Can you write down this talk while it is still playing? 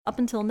Up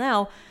until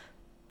now,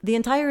 the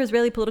entire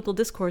Israeli political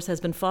discourse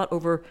has been fought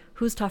over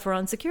who's tougher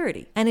on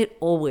security, and it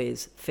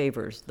always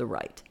favors the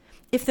right.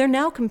 If they're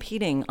now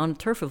competing on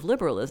turf of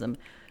liberalism,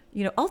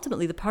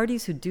 ultimately the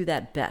parties who do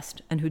that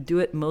best and who do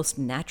it most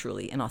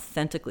naturally and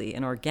authentically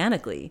and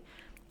organically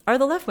are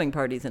the left-wing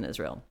parties in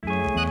Israel.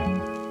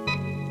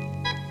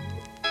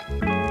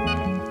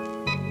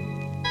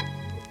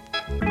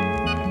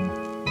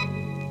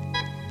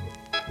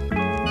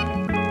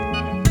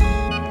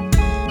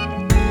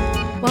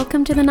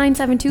 Welcome to the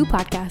 972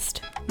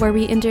 podcast, where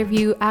we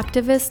interview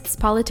activists,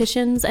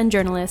 politicians, and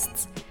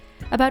journalists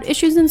about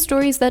issues and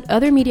stories that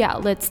other media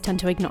outlets tend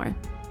to ignore.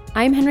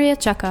 I'm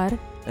Henriette Chakar.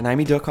 And I'm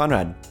Ido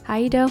Conrad. Hi,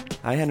 Ido.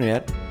 Hi,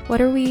 Henriette.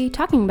 What are we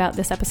talking about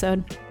this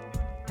episode?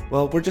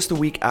 Well, we're just a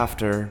week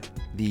after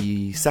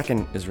the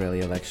second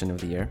Israeli election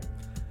of the year,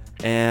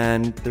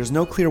 and there's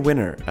no clear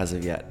winner as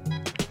of yet.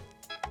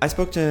 I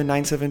spoke to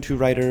 972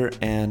 writer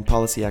and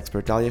policy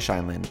expert Dalia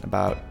Scheinlein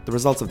about the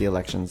results of the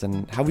elections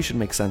and how we should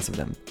make sense of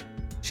them.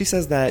 She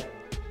says that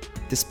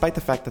despite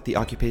the fact that the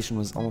occupation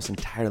was almost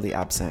entirely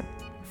absent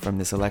from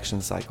this election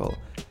cycle,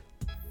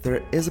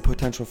 there is a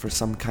potential for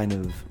some kind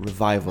of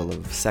revival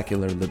of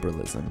secular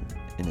liberalism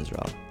in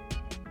Israel.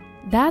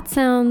 That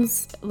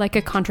sounds like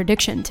a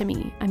contradiction to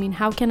me. I mean,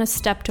 how can a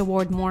step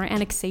toward more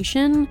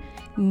annexation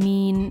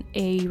mean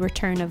a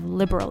return of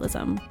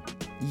liberalism?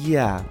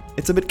 Yeah,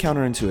 it's a bit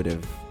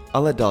counterintuitive.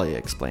 I'll let Dalia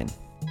explain.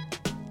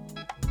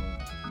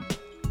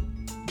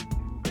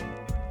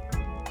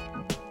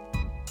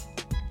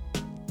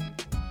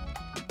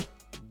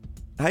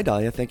 Hi,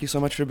 Dalia. Thank you so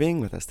much for being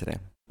with us today.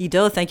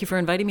 Ido, thank you for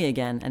inviting me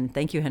again. And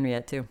thank you,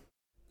 Henriette, too.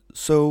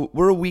 So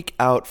we're a week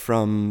out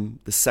from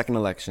the second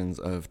elections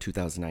of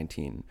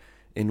 2019,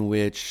 in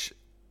which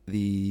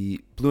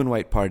the Blue and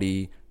White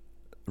Party,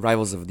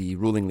 rivals of the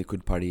ruling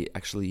Likud Party,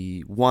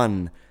 actually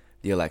won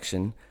the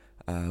election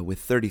with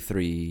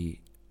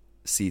 33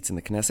 seats in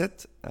the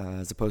Knesset,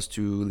 as opposed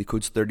to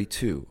Likud's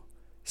 32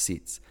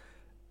 seats.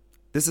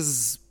 This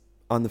is,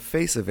 on the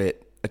face of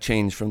it, a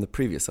change from the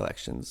previous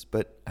elections.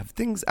 But have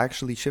things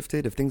actually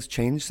shifted? Have things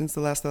changed since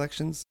the last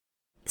elections?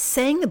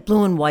 Saying that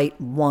Blue and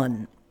White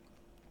won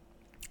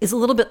is a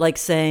little bit like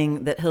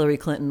saying that Hillary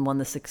Clinton won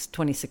the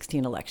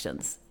 2016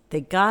 elections.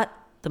 They got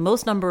the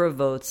most number of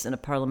votes in a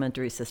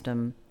parliamentary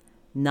system,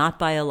 not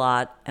by a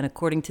lot, and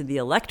according to the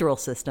electoral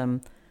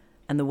system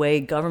and the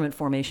way government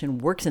formation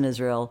works in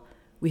Israel,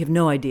 we have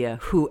no idea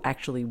who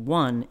actually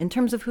won in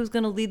terms of who's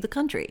going to lead the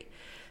country.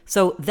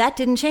 So that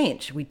didn't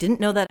change. We didn't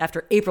know that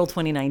after April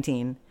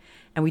 2019,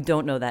 and we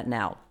don't know that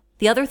now.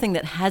 The other thing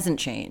that hasn't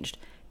changed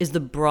is the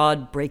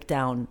broad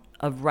breakdown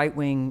of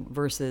right-wing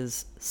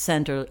versus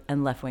center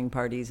and left-wing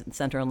parties, and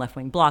center and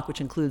left-wing bloc,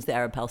 which includes the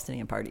Arab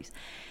Palestinian parties.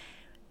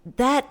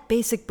 That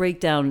basic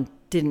breakdown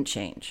didn't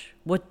change.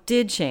 What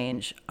did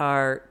change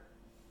are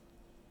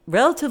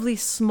relatively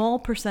small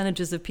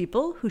percentages of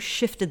people who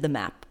shifted the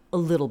map a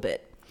little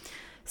bit.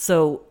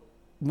 So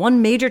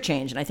one major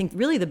change, and I think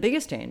really the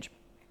biggest change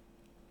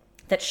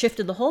that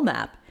shifted the whole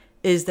map,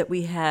 is that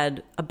we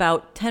had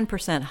about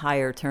 10%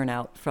 higher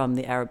turnout from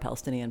the Arab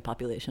Palestinian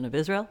population of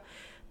Israel.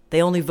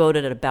 They only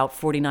voted at about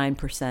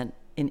 49%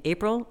 in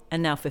April,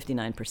 and now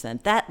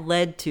 59%. That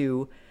led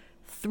to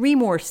 3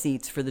 more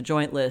seats for the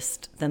joint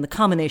list than the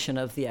combination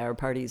of the Arab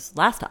parties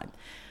last time,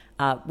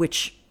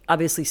 which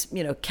obviously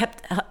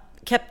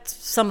kept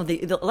some of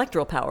the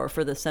electoral power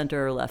for the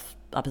center-left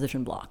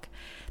opposition bloc.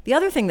 The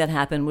other thing that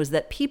happened was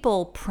that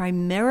people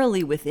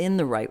primarily within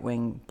the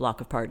right-wing bloc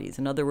of parties,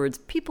 in other words,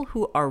 people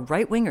who are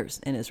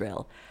right-wingers in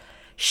Israel,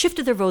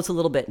 shifted their votes a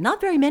little bit.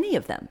 Not very many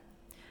of them.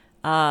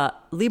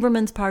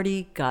 Lieberman's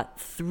party got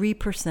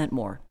 3%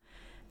 more.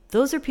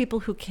 Those are people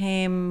who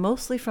came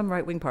mostly from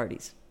right-wing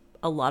parties.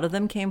 A lot of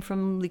them came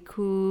from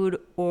Likud,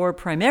 or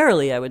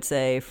primarily, I would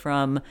say,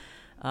 from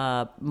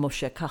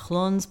Moshe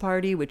Kahlon's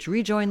party, which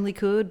rejoined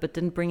Likud but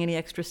didn't bring any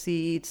extra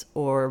seats,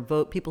 or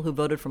people who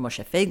voted for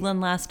Moshe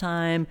Feiglin last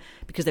time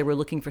because they were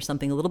looking for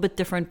something a little bit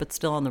different but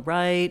still on the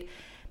right.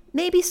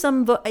 Maybe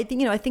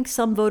I think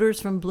some voters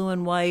from Blue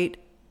and White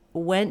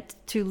went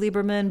to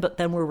Lieberman but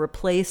then were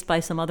replaced by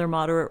some other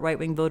moderate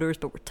right-wing voters.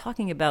 But we're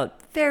talking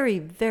about very,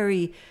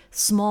 very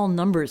small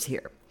numbers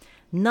here.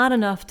 Not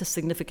enough to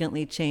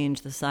significantly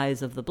change the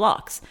size of the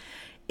blocs.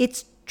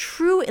 It's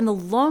true in the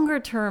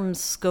longer-term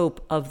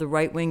scope of the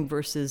right-wing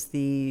versus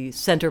the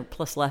center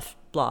plus left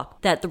bloc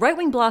that the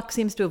right-wing bloc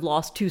seems to have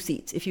lost 2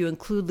 seats if you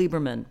include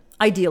Lieberman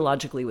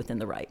ideologically within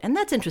the right. And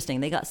that's interesting.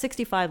 They got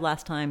 65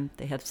 last time.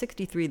 They have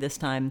 63 this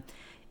time.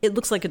 It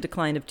looks like a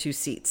decline of 2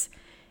 seats.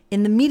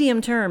 In the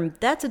medium term,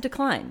 that's a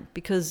decline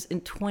because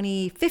in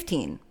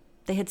 2015,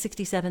 they had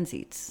 67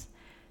 seats.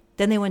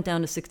 Then they went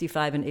down to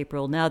 65 in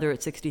April. Now they're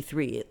at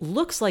 63. It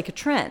looks like a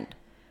trend.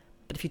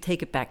 But if you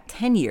take it back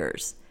 10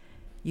 years,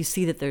 you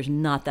see that there's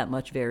not that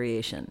much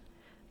variation.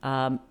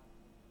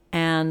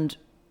 And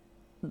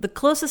the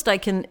closest I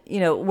can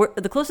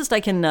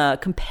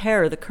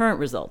compare the current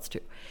results to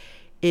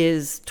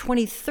is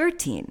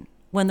 2013,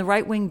 when the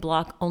right-wing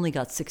bloc only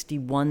got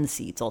 61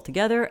 seats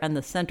altogether, and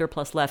the center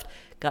plus left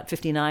got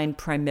 59,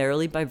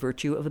 primarily by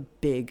virtue of a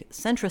big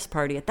centrist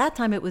party. At that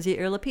time, it was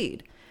Yair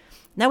Lapid.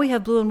 Now we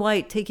have blue and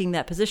white taking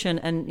that position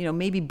and,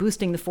 maybe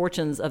boosting the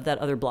fortunes of that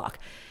other bloc.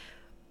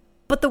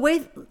 But the way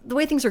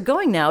things are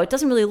going now, it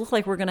doesn't really look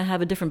like we're going to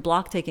have a different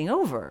bloc taking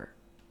over.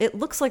 It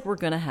looks like we're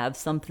going to have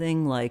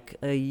something like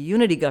a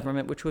unity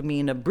government, which would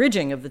mean a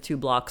bridging of the two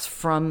blocs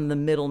from the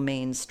middle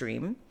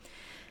mainstream.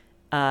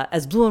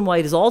 As blue and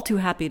white is all too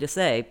happy to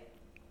say,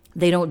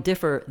 they don't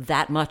differ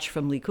that much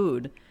from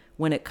Likud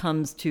when it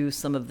comes to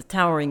some of the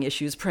towering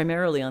issues,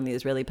 primarily on the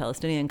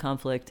Israeli-Palestinian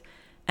conflict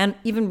and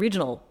even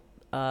regional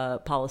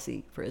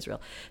policy for Israel.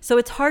 So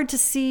it's hard to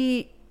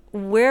see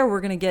where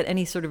we're going to get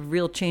any sort of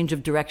real change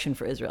of direction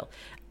for Israel.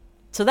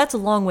 So that's a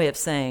long way of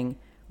saying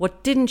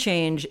what didn't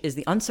change is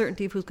the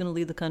uncertainty of who's going to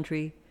lead the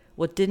country.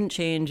 What didn't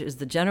change is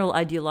the general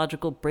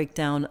ideological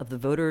breakdown of the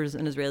voters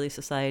in Israeli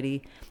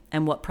society.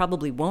 And what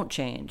probably won't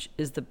change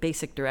is the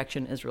basic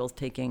direction Israel's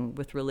taking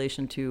with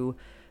relation to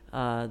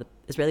the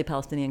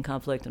Israeli-Palestinian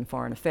conflict and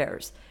foreign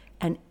affairs.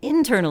 And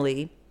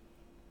internally,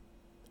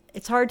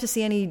 it's hard to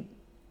see any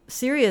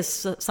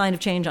serious sign of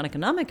change on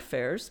economic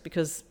affairs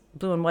because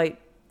blue and white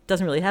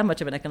doesn't really have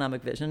much of an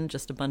economic vision,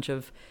 just a bunch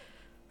of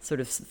sort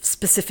of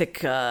specific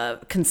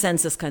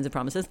consensus kinds of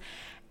promises.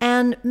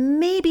 And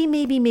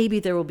maybe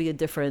there will be a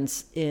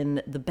difference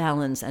in the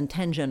balance and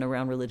tension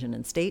around religion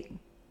and state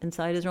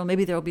inside Israel.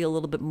 Maybe there will be a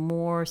little bit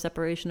more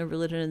separation of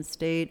religion and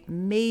state,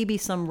 maybe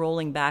some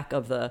rolling back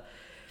of the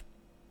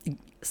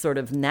sort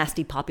of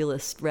nasty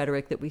populist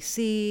rhetoric that we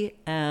see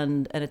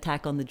and an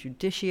attack on the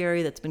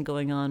judiciary that's been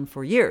going on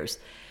for years.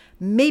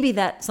 Maybe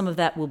that some of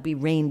that will be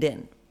reined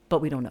in, but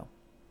we don't know.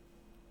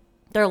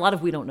 There are a lot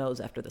of we don't knows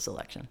after this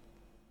election.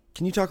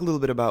 Can you talk a little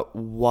bit about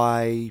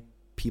why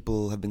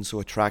people have been so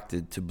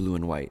attracted to blue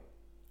and white?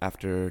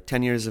 After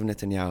 10 years of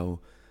Netanyahu,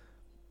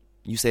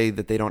 you say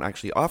that they don't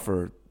actually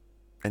offer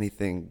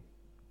anything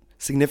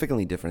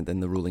significantly different than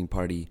the ruling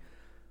party.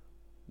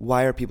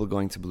 Why are people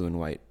going to blue and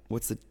white?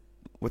 What's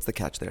the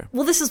catch there?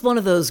 Well, this is one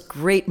of those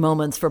great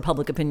moments for a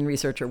public opinion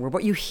researcher where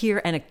what you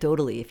hear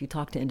anecdotally, if you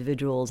talk to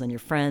individuals and your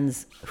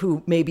friends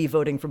who may be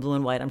voting for blue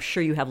and white, I'm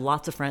sure you have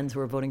lots of friends who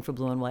are voting for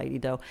blue and white,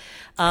 Ido.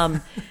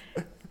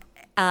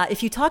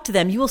 If you talk to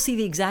them, you will see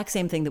the exact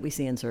same thing that we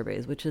see in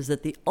surveys, which is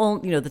that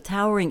the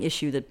towering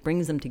issue that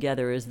brings them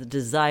together is the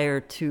desire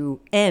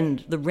to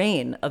end the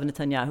reign of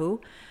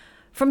Netanyahu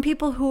from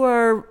people who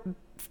are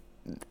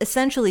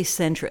essentially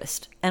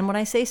centrist. And when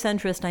I say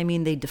centrist, I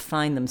mean they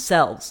define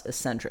themselves as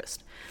centrist.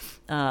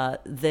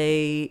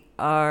 They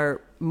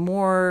are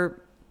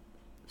more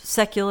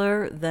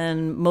secular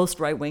than most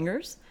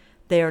right-wingers.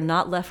 They are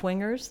not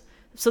left-wingers.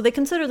 So they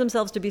consider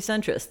themselves to be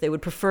centrist. They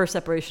would prefer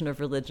separation of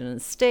religion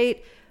and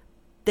state.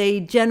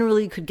 They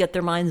generally could get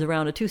their minds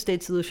around a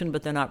two-state solution,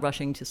 but they're not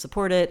rushing to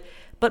support it.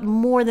 But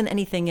more than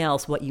anything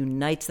else, what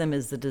unites them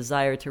is the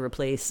desire to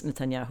replace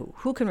Netanyahu.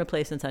 Who can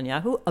replace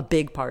Netanyahu? A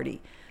big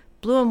party.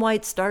 Blue and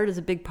white started as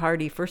a big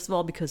party, first of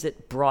all, because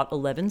it brought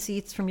 11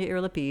 seats from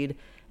Yair Lapid,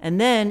 and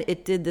then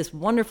it did this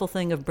wonderful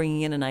thing of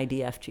bringing in an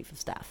IDF chief of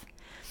staff.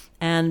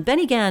 And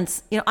Benny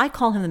Gantz, I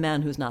call him the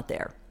man who's not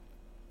there.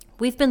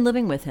 We've been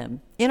living with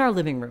him in our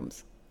living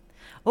rooms,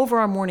 over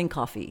our morning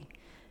coffee.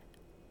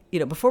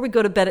 Before we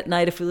go to bed at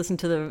night, if we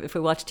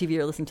watch TV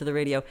or listen to the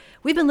radio,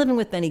 we've been living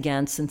with Benny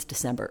Gantz since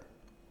December,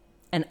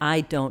 and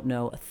I don't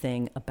know a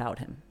thing about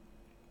him.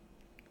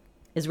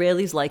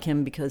 Israelis like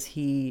him because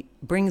he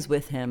brings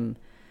with him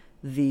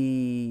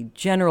the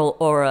general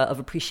aura of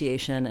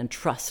appreciation and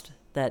trust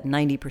that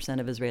 90%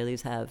 of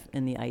Israelis have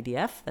in the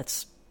IDF.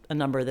 That's a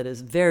number that is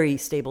very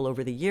stable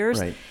over the years.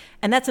 Right.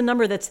 And that's a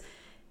number that's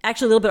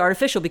actually a little bit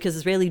artificial because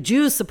Israeli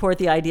Jews support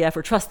the IDF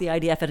or trust the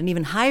IDF at an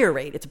even higher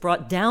rate. It's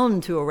brought down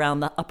to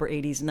around the upper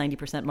 80s,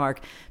 90%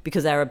 mark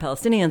because Arab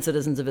Palestinian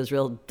citizens of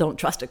Israel don't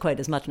trust it quite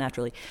as much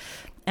naturally.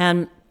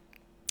 And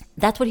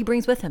that's what he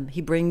brings with him.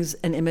 He brings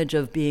an image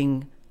of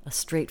being a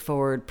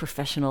straightforward,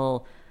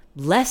 professional,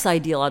 less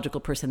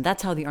ideological person.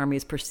 That's how the army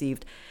is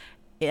perceived.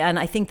 And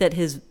I think that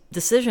his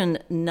decision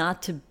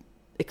not to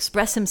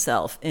express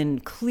himself in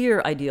clear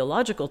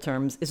ideological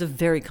terms is a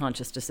very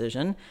conscious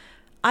decision,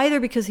 either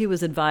because he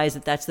was advised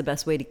that that's the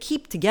best way to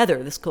keep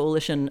together this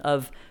coalition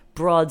of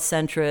broad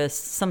centrists,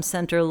 some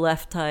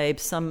center-left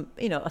types, some,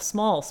 a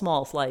small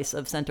slice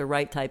of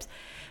center-right types.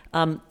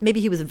 Maybe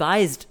he was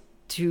advised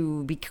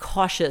to be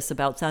cautious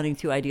about sounding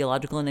too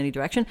ideological in any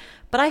direction.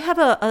 But I have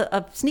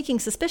a sneaking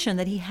suspicion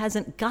that he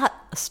hasn't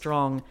got a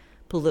strong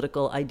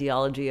political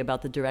ideology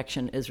about the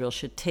direction Israel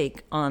should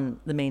take on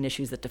the main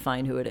issues that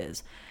define who it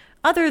is.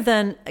 Other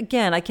than,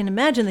 again, I can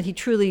imagine that he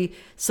truly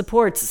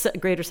supports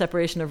greater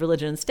separation of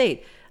religion and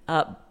state.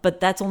 But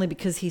that's only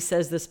because he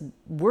says this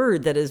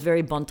word that is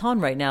very bon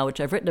ton right now, which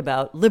I've written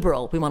about,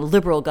 liberal. We want a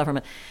liberal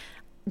government.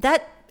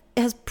 That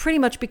has pretty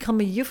much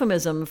become a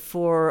euphemism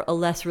for a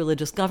less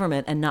religious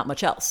government and not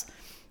much else.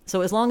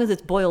 So as long as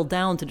it's boiled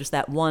down to just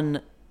that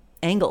one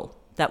angle,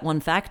 that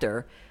one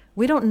factor,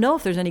 We don't know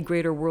if there's any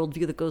greater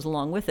worldview that goes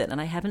along with it. And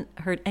I haven't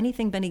heard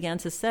anything Benny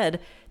Gantz has said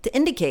to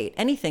indicate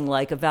anything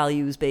like a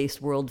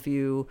values-based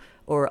worldview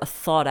or a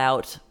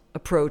thought-out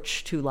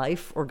approach to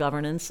life or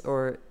governance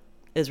or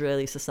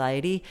Israeli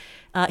society.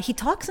 He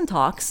talks and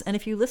talks, and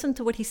if you listen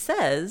to what he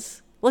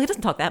says, well, he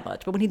doesn't talk that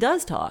much, but when he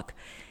does talk,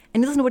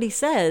 and you listen to what he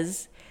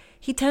says,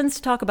 he tends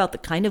to talk about the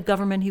kind of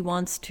government he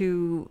wants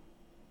to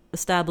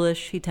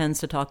establish. He tends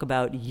to talk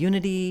about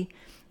unity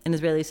in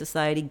Israeli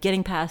society,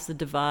 getting past the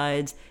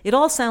divides. It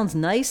all sounds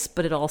nice,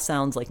 but it all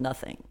sounds like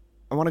nothing.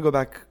 I want to go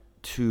back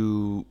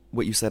to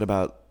what you said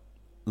about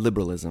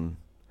liberalism.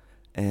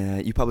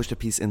 You published a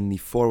piece in the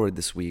Forward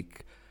this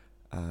week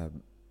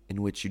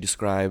in which you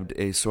described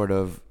a sort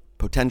of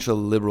potential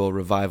liberal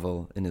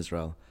revival in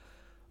Israel.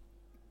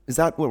 Is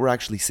that what we're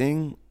actually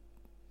seeing?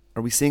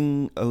 Are we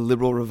seeing a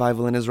liberal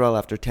revival in Israel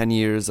after 10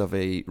 years of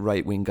a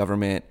right-wing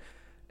government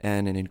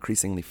and an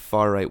increasingly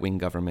far right-wing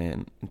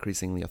government,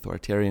 increasingly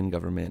authoritarian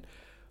government?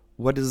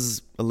 What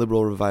does a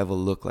liberal revival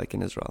look like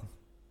in Israel?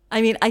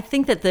 I mean, I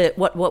think that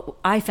what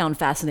I found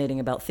fascinating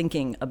about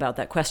thinking about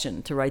that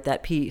question to write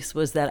that piece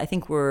was that I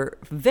think we're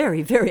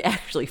very, very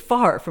actually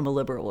far from a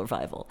liberal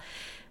revival.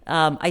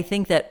 I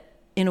think that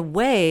in a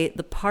way,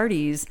 the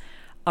parties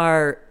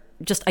are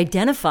just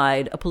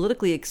identified a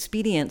politically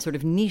expedient sort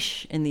of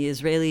niche in the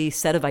Israeli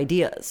set of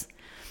ideas.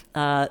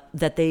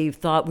 That they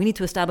thought we need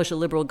to establish a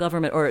liberal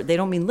government, or they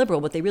don't mean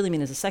liberal, what they really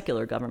mean is a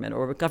secular government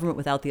or a government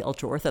without the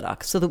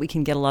ultra-Orthodox, so that we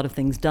can get a lot of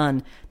things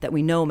done that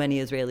we know many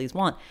Israelis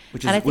want.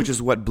 Which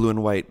is what Blue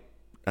and White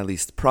at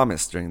least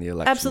promised during the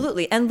election.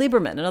 Absolutely. And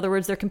Lieberman. In other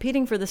words, they're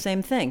competing for the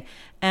same thing.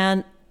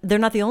 And they're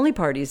not the only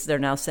parties. They're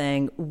now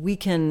saying we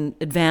can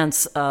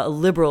advance a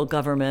liberal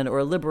government or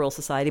a liberal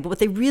society. But what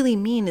they really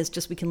mean is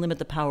just we can limit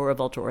the power of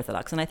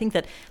ultra-Orthodox. And I think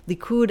that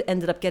Likud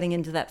ended up getting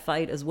into that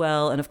fight as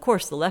well. And of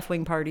course, the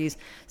left-wing parties,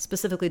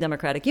 specifically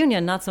Democratic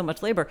Union, not so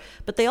much Labor,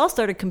 but they all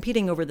started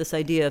competing over this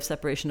idea of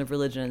separation of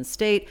religion and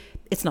state.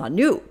 It's not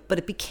new, but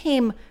it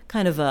became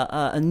kind of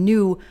a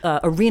new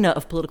arena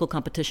of political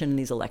competition in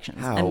these elections.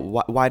 How? And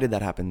why did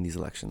that happen in these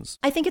elections?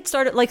 I think it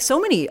started, like so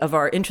many of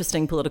our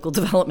interesting political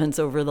developments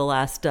over the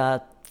last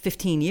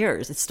 15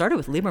 years, it started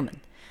with Lieberman.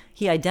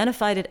 He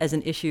identified it as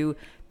an issue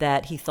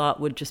that he thought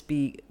would just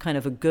be kind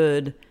of a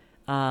good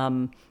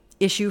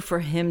issue for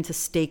him to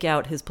stake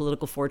out his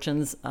political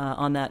fortunes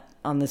on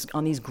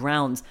these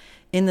grounds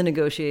in the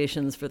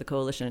negotiations for the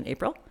coalition in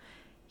April.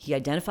 He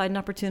identified an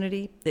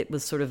opportunity. It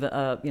was sort of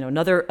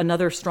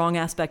another strong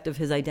aspect of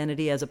his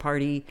identity as a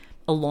party,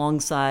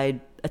 alongside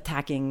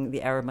attacking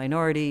the Arab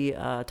minority,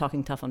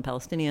 talking tough on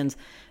Palestinians,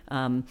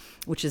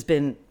 which has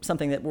been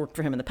something that worked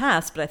for him in the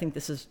past. But I think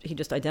he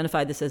just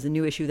identified this as a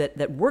new issue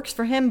that works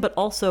for him, but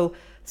also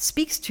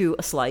speaks to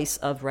a slice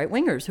of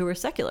right-wingers who are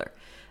secular,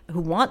 who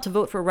want to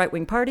vote for a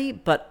right-wing party,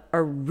 but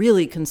are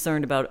really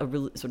concerned about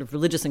sort of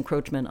religious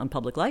encroachment on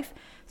public life.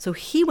 So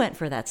he went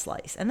for that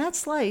slice. And that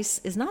slice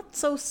is not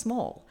so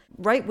small.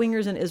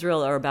 Right-wingers in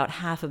Israel are about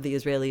half of the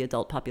Israeli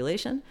adult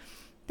population.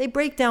 They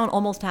break down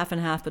almost half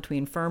and half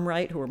between firm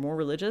right, who are more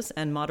religious,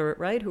 and moderate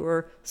right, who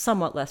are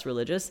somewhat less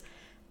religious.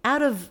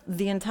 Out of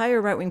the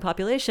entire right-wing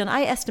population,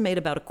 I estimate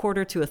about a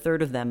quarter to a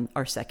third of them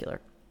are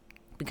secular,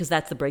 because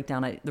that's the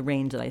breakdown, the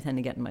range that I tend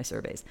to get in my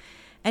surveys.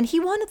 And he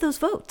wanted those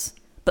votes.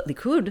 But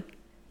Likud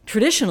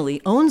traditionally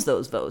owns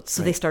those votes,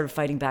 so They started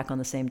fighting back on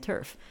the same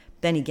turf.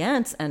 Benny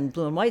Gantz and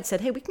Blue and White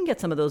said, hey, we can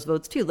get some of those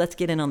votes too. Let's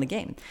get in on the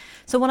game.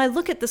 So when I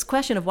look at this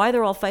question of why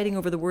they're all fighting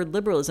over the word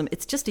liberalism,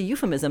 it's just a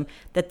euphemism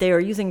that they are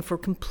using for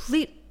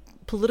complete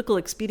political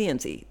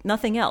expediency,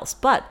 nothing else.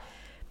 But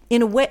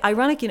in a way,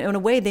 ironic, in a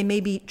way, they may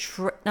be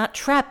not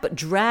trapped, but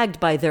dragged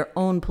by their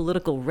own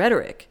political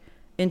rhetoric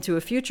into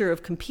a future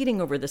of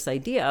competing over this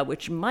idea,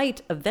 which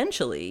might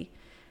eventually,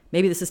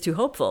 maybe this is too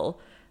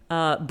hopeful,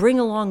 bring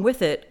along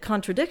with it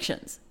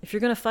contradictions. If you're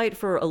going to fight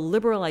for a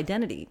liberal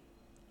identity,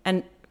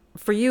 and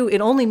for you,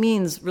 it only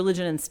means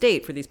religion and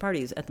state for these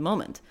parties at the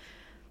moment.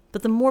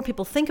 But the more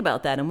people think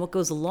about that and what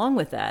goes along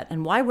with that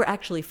and why we're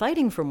actually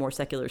fighting for more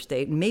secular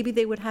state, maybe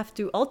they would have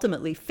to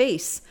ultimately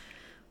face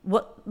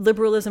what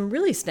liberalism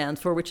really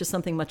stands for, which is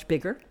something much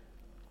bigger,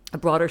 a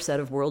broader set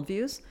of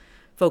worldviews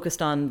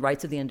focused on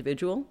rights of the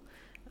individual,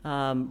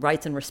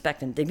 rights and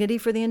respect and dignity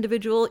for the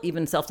individual,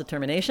 even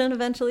self-determination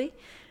eventually,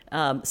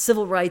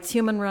 civil rights,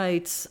 human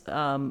rights,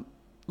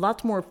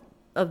 lots more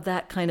of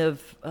that kind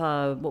of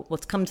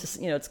what's come to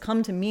it's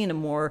come to mean a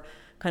more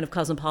kind of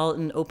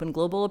cosmopolitan, open,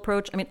 global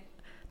approach. I mean,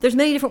 there's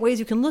many different ways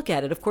you can look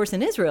at it. Of course,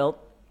 in Israel,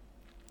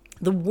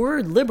 the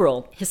word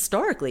liberal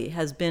historically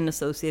has been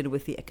associated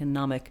with the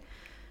economic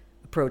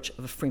approach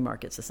of a free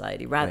market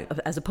society,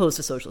 as opposed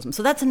to socialism.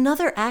 So that's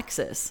another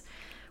axis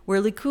where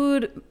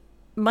Likud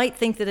might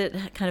think that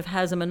it kind of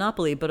has a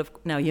monopoly, but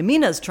now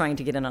Yamina's trying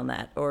to get in on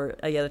that, or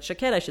Ayelet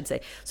Shaked, I should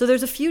say. So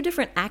there's a few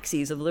different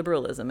axes of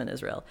liberalism in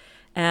Israel.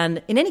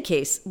 And in any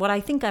case, what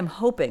I think I'm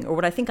hoping, or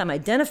what I think I'm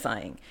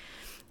identifying,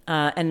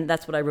 and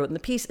that's what I wrote in the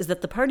piece, is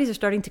that the parties are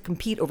starting to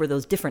compete over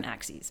those different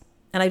axes.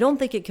 And I don't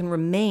think it can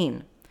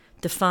remain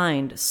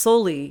defined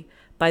solely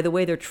by the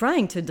way they're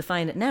trying to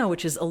define it now,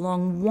 which is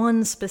along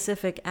one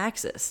specific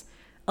axis.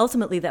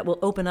 ultimately that will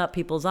open up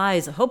people's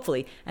eyes,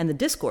 hopefully, and the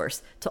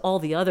discourse to all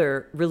the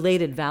other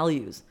related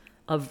values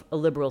of a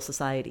liberal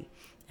society.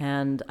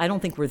 And I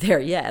don't think we're there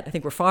yet. I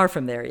think we're far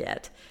from there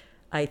yet.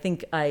 I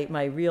think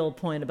my real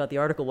point about the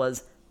article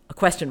was a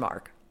question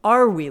mark.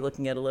 Are we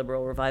looking at a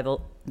liberal revival?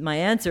 My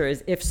answer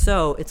is, if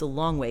so, it's a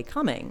long way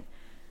coming.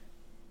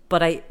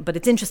 But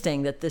it's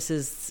interesting that this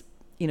is,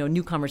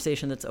 new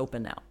conversation that's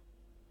open now.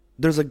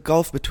 There's a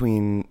gulf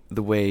between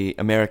the way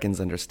Americans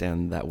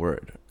understand that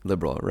word,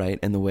 liberal, right,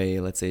 and the way,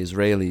 let's say,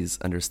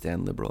 Israelis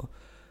understand liberal.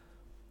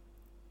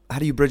 How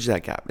do you bridge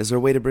that gap? Is there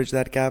a way to bridge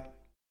that gap?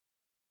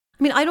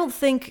 I mean, I don't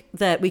think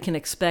that we can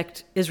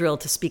expect Israel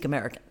to speak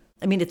American.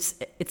 I mean, it's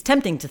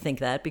tempting to think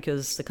that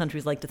because the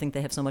countries like to think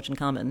they have so much in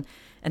common.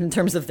 And in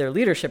terms of their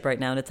leadership right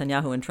now,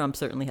 Netanyahu and Trump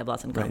certainly have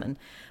lots in common. Right.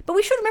 But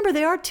we should remember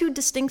they are two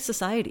distinct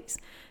societies.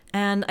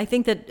 And I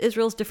think that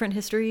Israel's different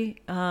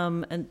history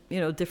and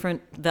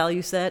different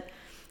value set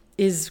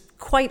is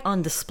quite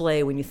on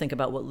display when you think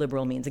about what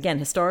liberal means. Again,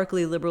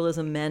 historically,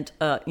 liberalism meant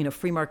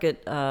free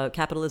market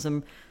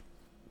capitalism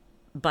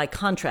by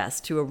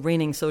contrast to a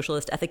reigning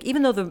socialist ethic,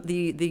 even though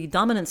the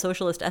dominant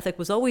socialist ethic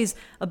was always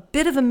a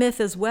bit of a myth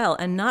as well,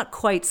 and not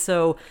quite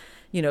so,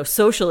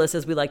 socialist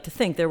as we like to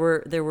think. There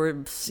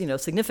were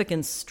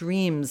significant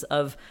streams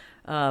of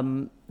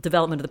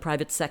development of the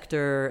private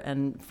sector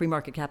and free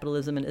market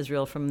capitalism in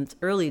Israel from its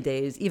early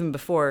days, even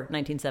before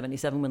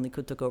 1977 when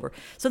Likud took over.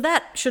 So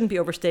that shouldn't be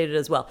overstated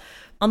as well.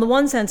 On the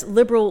one sense,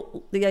 the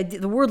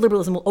word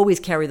liberalism will always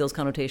carry those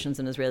connotations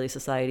in Israeli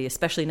society,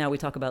 especially now we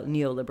talk about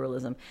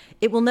neoliberalism.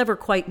 It will never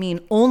quite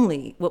mean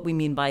only what we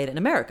mean by it in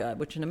America,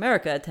 which in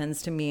America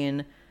tends to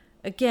mean,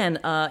 again,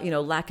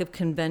 lack of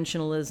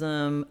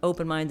conventionalism,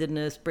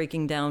 open-mindedness,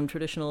 breaking down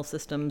traditional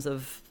systems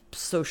of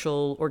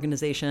social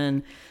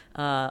organization,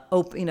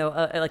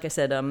 like I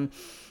said,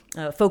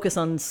 focus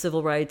on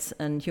civil rights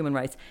and human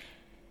rights.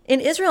 In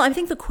Israel, I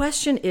think the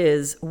question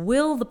is,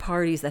 will the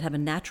parties that have a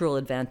natural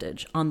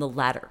advantage on the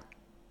latter,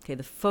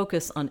 the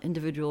focus on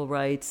individual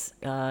rights,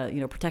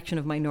 protection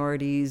of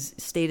minorities,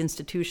 state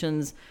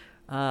institutions,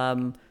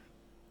 having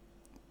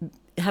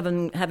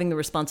the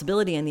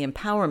responsibility and the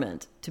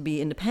empowerment to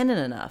be independent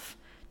enough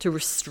to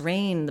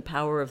restrain the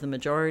power of the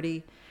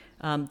majority,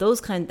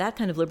 that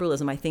kind of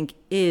liberalism, I think,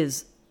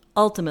 is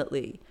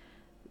ultimately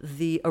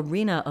the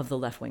arena of the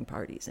left-wing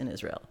parties in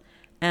Israel.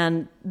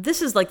 And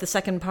this is like the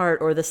second part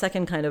or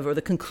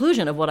the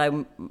conclusion of what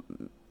I'm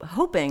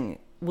hoping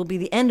will be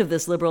the end of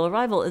this liberal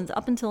arrival. And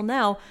up until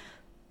now,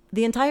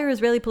 the entire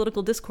Israeli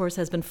political discourse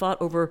has been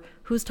fought over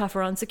who's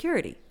tougher on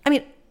security. I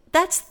mean,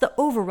 that's the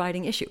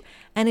overriding issue.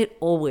 And it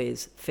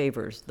always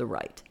favors the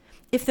right.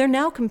 If they're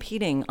now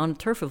competing on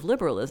turf of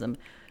liberalism,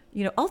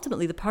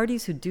 ultimately the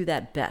parties who do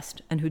that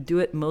best and who do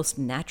it most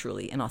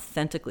naturally and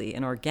authentically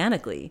and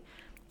organically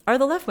are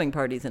the left-wing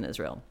parties in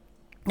Israel.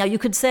 Now, you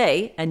could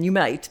say, and you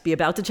might be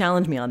about to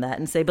challenge me on that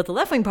and say, but the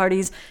left-wing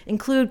parties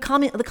include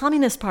the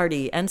Communist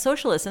Party and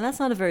socialists, and that's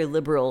not a very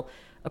liberal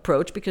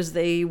approach because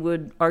they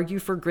would argue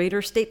for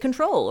greater state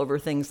control over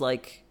things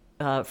like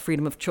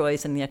freedom of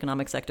choice in the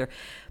economic sector.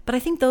 But I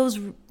think those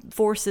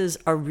forces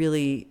are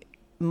really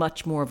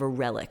much more of a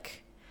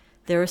relic.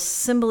 They're a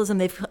symbolism.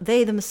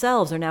 They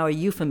themselves are now a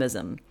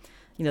euphemism.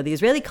 The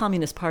Israeli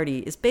Communist Party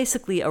is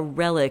basically a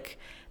relic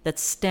that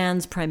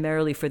stands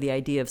primarily for the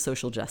idea of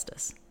social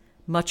justice,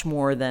 much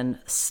more than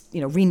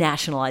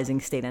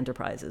renationalizing state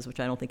enterprises,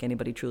 which I don't think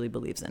anybody truly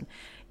believes in.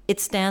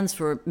 It stands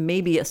for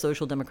maybe a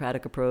social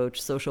democratic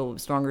approach,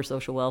 stronger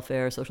social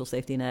welfare, social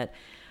safety net,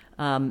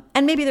 and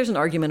maybe there's an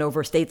argument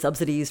over state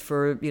subsidies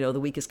for the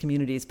weakest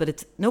communities.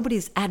 But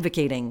nobody's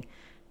advocating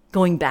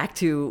going back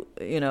to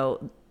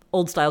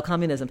old-style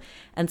communism.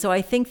 And so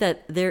I think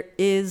that there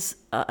is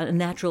a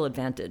natural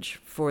advantage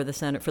for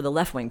the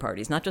left-wing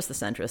parties, not just the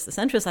centrists. The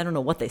centrists, I don't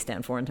know what they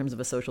stand for in terms of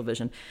a social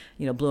vision,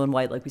 blue and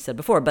white, like we said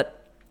before.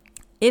 But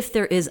if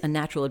there is a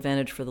natural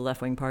advantage for the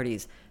left-wing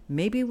parties,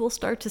 maybe we'll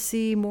start to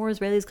see more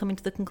Israelis coming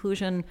to the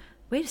conclusion,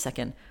 wait a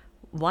second,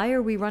 why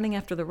are we running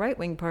after the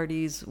right-wing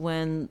parties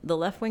when the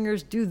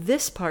left-wingers do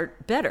this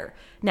part better?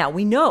 Now,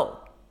 we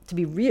know, to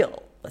be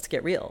real, let's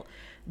get real,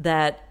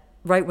 that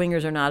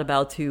right-wingers are not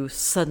about to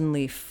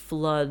suddenly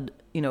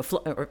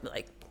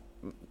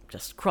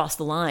just cross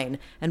the line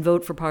and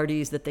vote for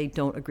parties that they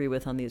don't agree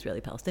with on the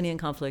Israeli-Palestinian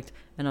conflict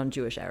and on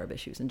Jewish-Arab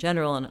issues in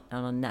general and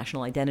on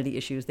national identity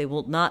issues. They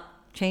will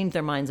not change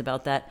their minds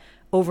about that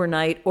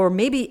overnight or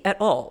maybe at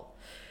all.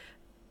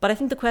 But I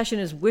think the question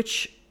is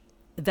which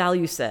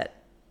value set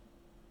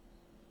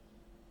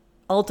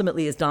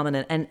ultimately is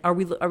dominant, and are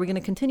we going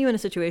to continue in a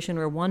situation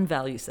where one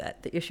value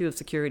set, the issue of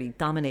security,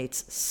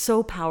 dominates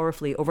so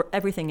powerfully over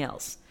everything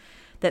else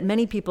that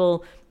many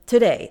people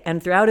today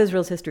and throughout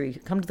Israel's history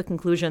come to the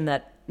conclusion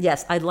that,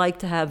 yes, I'd like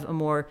to have a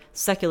more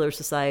secular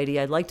society,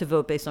 I'd like to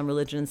vote based on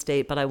religion and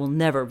state, but I will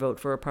never vote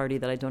for a party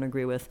that I don't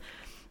agree with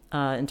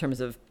in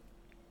terms of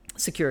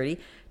security,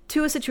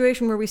 to a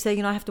situation where we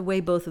say, I have to weigh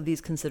both of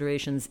these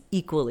considerations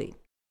equally.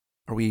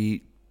 Are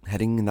we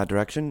heading in that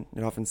direction?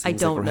 It often seems I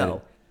don't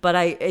know. But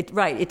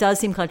it does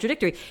seem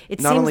contradictory.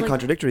 Not only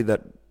contradictory,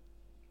 that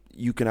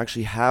you can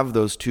actually have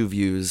those two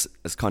views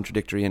as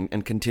contradictory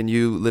and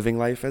continue living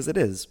life as it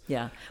is.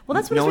 Yeah. Well,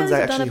 that's what no one's Israelis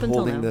have done actually up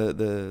until holding now.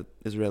 the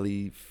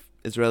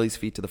Israelis'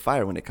 feet to the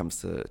fire when it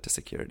comes to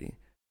security.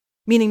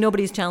 Meaning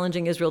nobody's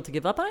challenging Israel to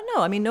give up on it?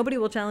 No, I mean, nobody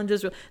will challenge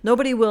Israel.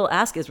 Nobody will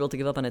ask Israel to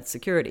give up on its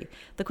security.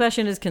 The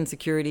question is, can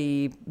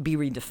security be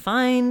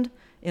redefined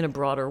in a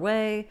broader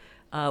way?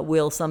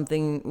 Will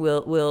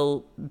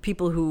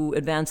people who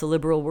advance a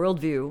liberal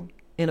worldview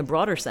in a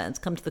broader sense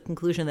come to the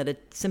conclusion that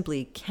it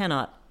simply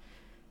cannot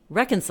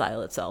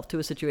reconcile itself to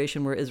a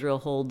situation where Israel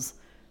holds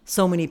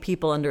so many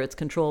people under its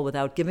control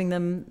without giving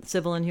them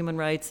civil and human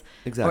rights,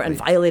 and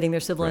violating their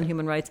civil and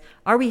human rights?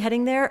 Are we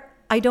heading there?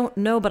 I don't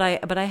know, but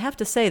I have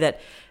to say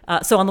that.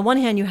 So on the one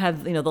hand, you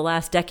have the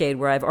last decade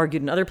where I've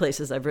argued in other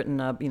places. I've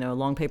written a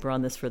long paper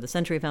on this for the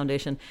Century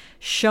Foundation,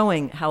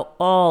 showing how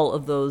all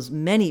of those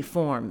many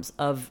forms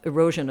of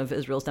erosion of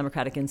Israel's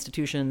democratic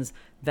institutions,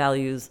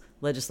 values,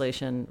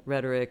 legislation,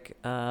 rhetoric,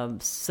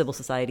 civil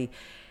society,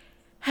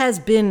 has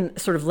been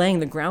sort of laying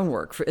the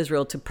groundwork for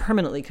Israel to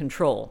permanently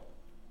control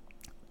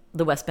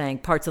the West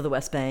Bank, parts of the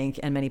West Bank,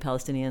 and many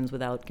Palestinians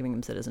without giving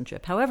them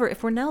citizenship. However,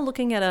 if we're now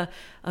looking at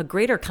a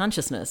greater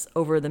consciousness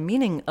over the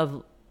meaning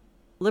of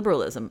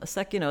liberalism, a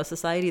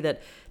society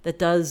that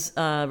does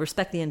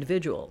respect the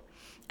individual,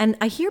 and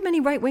I hear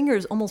many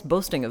right-wingers almost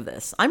boasting of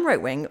this. I'm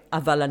right-wing,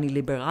 aval ani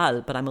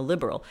liberal, but I'm a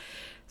liberal.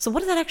 So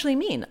what does that actually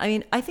mean? I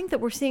mean, I think that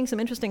we're seeing some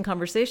interesting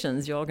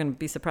conversations, you're all going to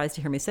be surprised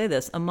to hear me say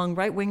this, among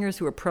right-wingers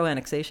who are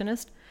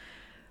pro-annexationist,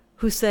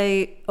 who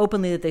say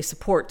openly that they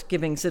support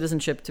giving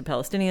citizenship to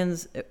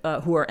Palestinians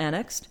who are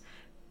annexed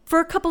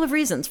for a couple of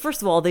reasons.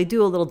 First of all, they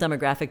do a little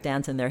demographic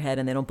dance in their head,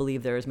 and they don't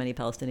believe there are as many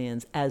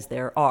Palestinians as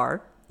there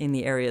are in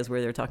the areas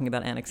where they're talking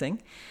about annexing.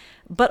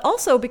 But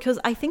also because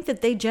I think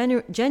that they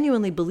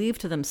genuinely believe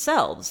to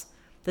themselves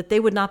that they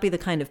would not be the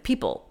kind of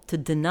people to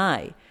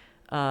deny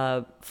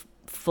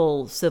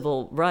full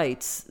civil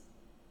rights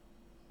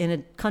in a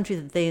country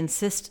that they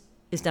insist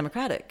is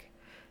democratic.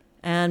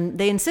 And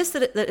they insist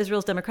that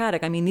Israel's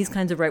democratic. I mean, these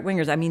kinds of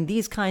right-wingers. I mean,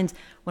 these kinds,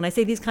 when I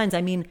say these kinds,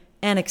 I mean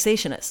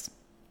annexationists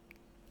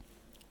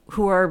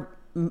who are,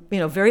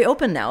 very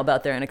open now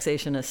about their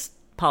annexationist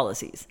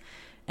policies.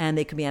 And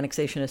they could be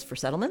annexationists for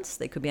settlements.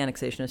 They could be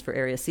annexationists for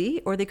Area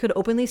C. Or they could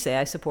openly say,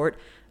 I support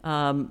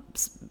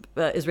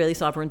Israeli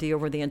sovereignty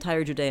over the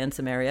entire Judea and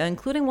Samaria,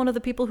 including one of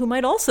the people who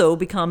might also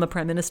become a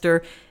prime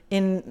minister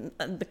in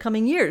the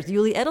coming years,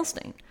 Yuli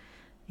Edelstein.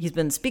 He's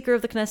been Speaker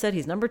of the Knesset.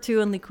 He's number 2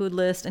 on Likud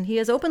list. And he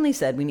has openly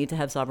said we need to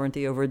have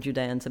sovereignty over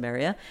Judea and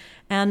Samaria.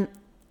 And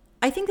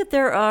I think that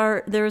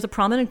there is a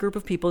prominent group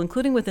of people,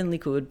 including within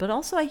Likud, but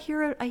also I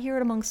hear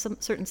it among some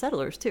certain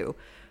settlers too.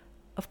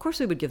 Of course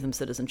we would give them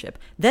citizenship.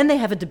 Then they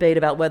have a debate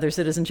about whether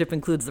citizenship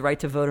includes the right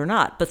to vote or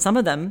not. But some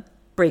of them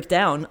break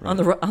down on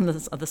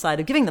the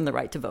side of giving them the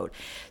right to vote.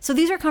 So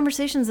these are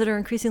conversations that are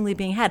increasingly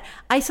being had.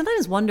 I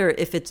sometimes wonder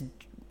if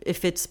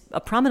it's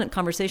a prominent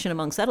conversation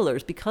among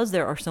settlers because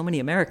there are so many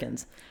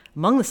Americans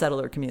among the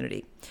settler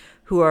community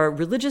who are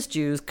religious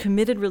Jews,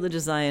 committed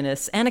religious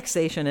Zionists,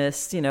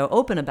 annexationists,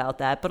 open about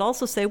that, but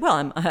also say, well,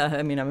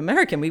 I'm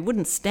American. We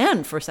wouldn't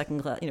stand for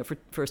second class,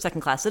 for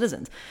second-class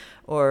citizens,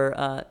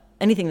 or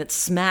anything that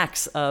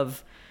smacks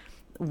of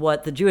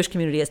what the Jewish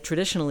community has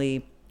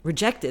traditionally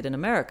rejected in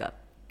America.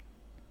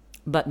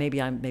 But maybe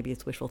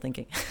it's wishful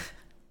thinking.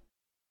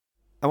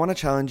 I want to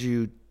challenge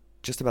you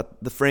just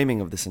about the framing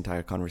of this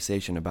entire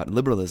conversation about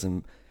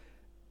liberalism.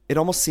 It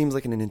almost seems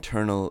like an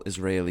internal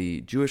Israeli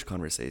Jewish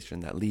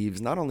conversation that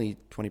leaves not only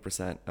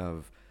 20%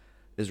 of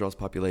Israel's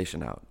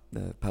population out,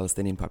 the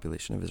Palestinian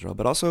population of Israel,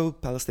 but also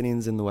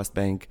Palestinians in the West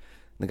Bank,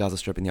 the Gaza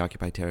Strip, and the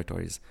occupied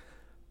territories.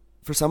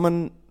 For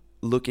someone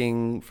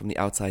looking from the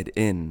outside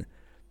in,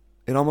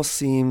 it almost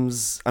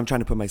seems, I'm trying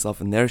to put myself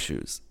in their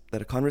shoes,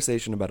 that a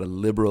conversation about a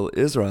liberal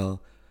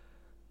Israel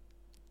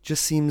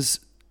just seems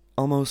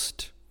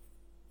almost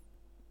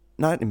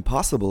not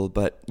impossible,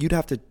 but you'd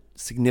have to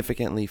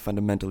significantly,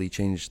 fundamentally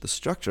change the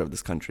structure of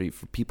this country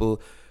for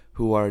people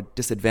who are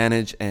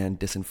disadvantaged and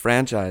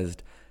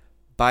disenfranchised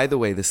by the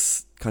way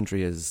this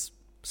country is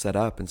set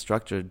up and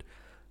structured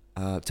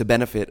to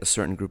benefit a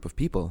certain group of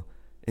people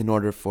in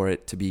order for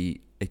it to be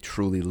a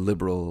truly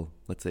liberal,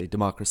 let's say,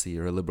 democracy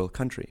or a liberal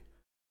country.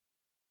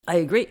 I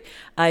agree.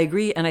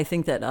 And I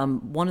think that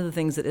one of the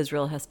things that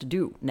Israel has to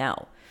do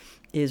now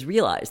is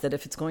realize that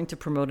if it's going to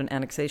promote an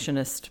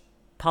annexationist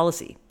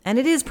policy, and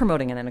it is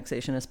promoting an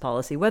annexationist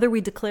policy, whether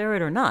we declare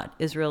it or not,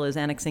 Israel is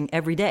annexing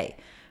every day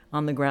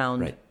on the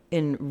ground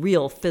in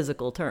real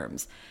physical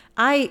terms.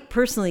 I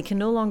personally can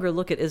no longer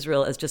look at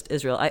Israel as just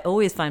Israel. I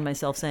always find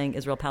myself saying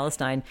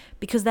Israel-Palestine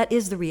because that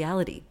is the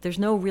reality. There's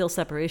no real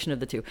separation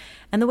of the two.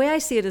 And the way I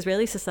see it,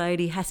 Israeli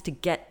society has to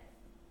get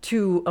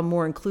to a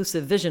more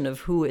inclusive vision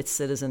of who its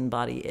citizen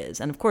body is.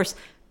 And of course,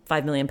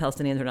 5 million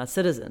Palestinians are not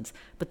citizens,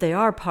 but they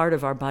are part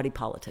of our body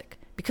politic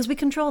because we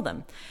control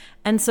them.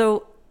 And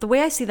so the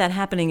way I see that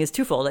happening is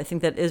twofold. I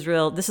think that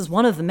Israel, this is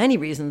one of the many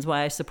reasons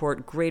why I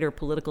support greater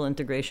political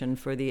integration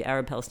for the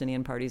Arab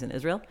Palestinian parties in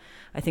Israel.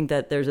 I think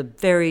that there's a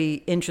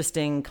very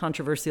interesting,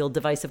 controversial,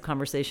 divisive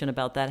conversation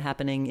about that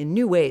happening in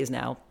new ways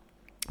now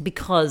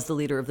because the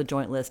leader of the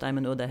Joint List,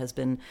 Ayman Odeh, has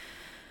been,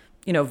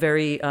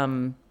 very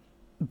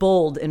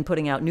bold in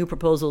putting out new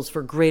proposals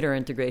for greater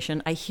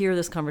integration. I hear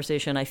this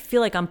conversation. I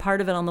feel like I'm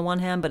part of it on the one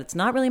hand, but it's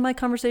not really my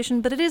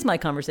conversation, but it is my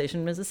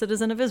conversation as a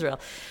citizen of Israel.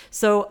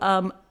 So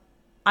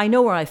I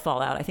know where I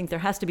fall out. I think there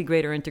has to be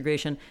greater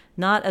integration,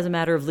 not as a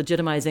matter of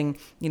legitimizing,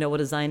 what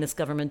a Zionist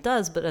government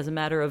does, but as a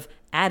matter of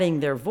adding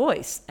their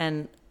voice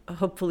and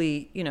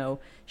hopefully,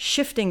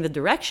 shifting the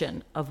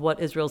direction of what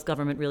Israel's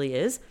government really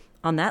is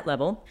on that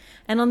level.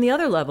 And on the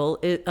other level,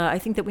 I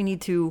think that we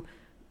need to,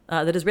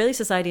 that Israeli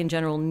society in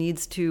general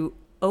needs to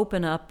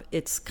open up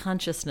its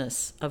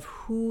consciousness of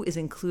who is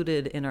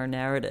included in our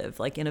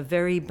narrative, like in a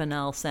very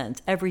banal sense,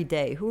 every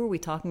day. Who are we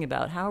talking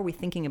about? How are we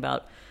thinking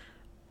about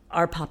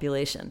our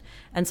population?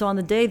 And so on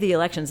the day of the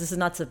elections, this is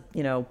not to,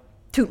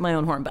 toot my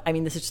own horn, but I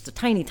mean, this is just a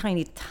tiny,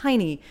 tiny,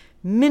 tiny,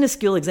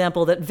 minuscule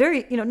example that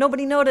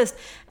nobody noticed.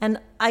 And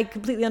I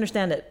completely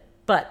understand it.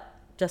 But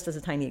just as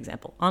a tiny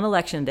example, on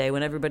election day,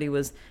 when everybody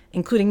was,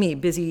 including me,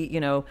 busy,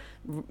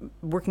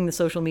 working the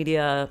social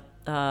media,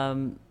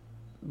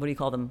 what do you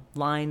call them?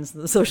 Lines,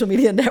 the social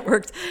media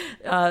networks.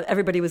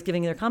 Everybody was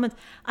giving their comments.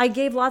 I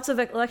gave lots of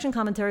election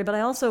commentary, but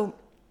I also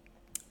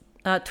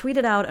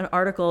tweeted out an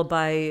article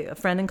by a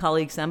friend and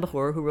colleague, Sam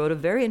Bahor, who wrote a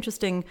very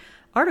interesting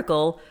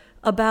article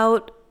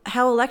about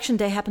how Election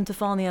Day happened to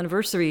fall on the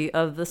anniversary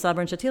of the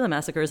Sabra and Shatila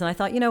massacres. And I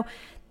thought,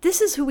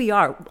 this is who we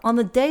are. On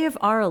the day of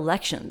our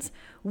elections,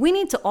 we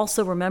need to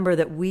also remember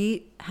that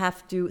we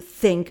have to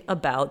think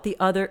about the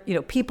other,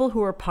 people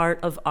who are part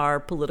of our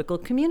political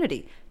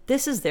community.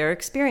 This is their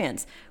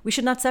experience. We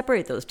should not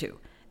separate those two.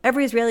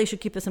 Every Israeli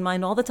should keep this in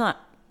mind all the time.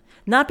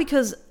 Not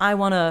because I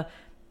want to,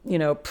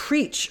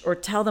 preach or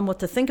tell them what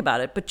to think about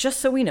it, but just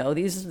so we know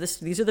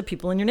these are the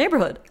people in your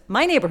neighborhood,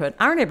 my neighborhood,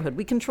 our neighborhood.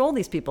 We control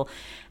these people.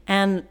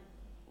 And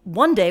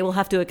one day we'll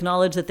have to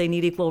acknowledge that they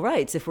need equal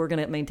rights if we're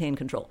going to maintain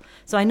control.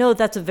 So I know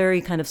that's a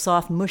very kind of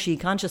soft, mushy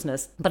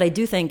consciousness, but I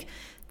do think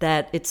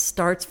that it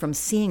starts from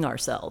seeing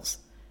ourselves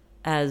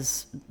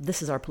as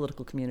this is our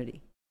political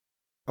community.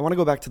 I want to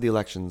go back to the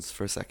elections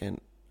for a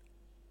second.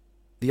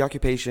 The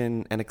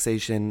occupation,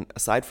 annexation,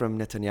 aside from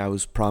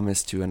Netanyahu's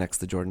promise to annex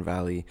the Jordan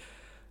Valley,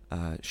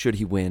 should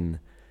he win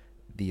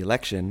the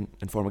election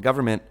and form a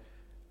government,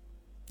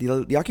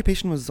 the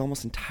occupation was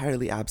almost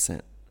entirely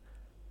absent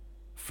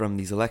from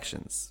these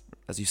elections.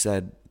 As you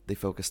said, they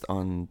focused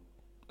on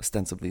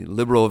ostensibly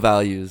liberal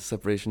values,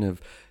 separation of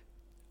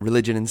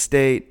religion and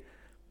state.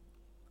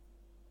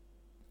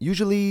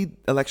 Usually,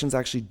 elections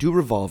actually do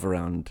revolve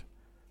around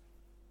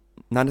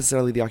not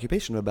necessarily the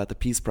occupation, but about the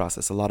peace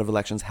process. A lot of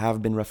elections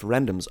have been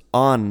referendums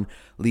on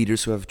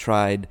leaders who have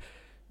tried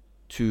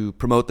to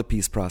promote the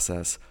peace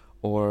process,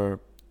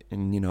 or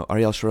in,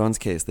 Ariel Sharon's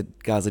case, the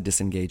Gaza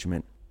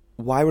disengagement.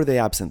 Why were they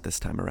absent this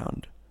time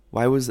around?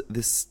 Why was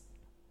this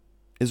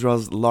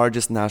Israel's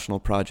largest national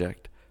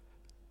project?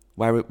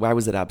 Why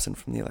was it absent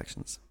from the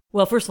elections?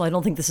 Well, first of all, I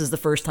don't think this is the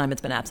first time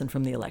it's been absent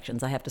from the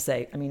elections, I have to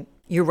say. I mean,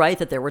 you're right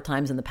that there were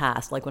times in the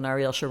past, like when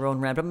Ariel Sharon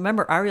ran. But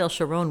remember, Ariel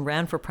Sharon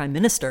ran for prime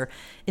minister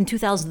in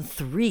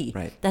 2003.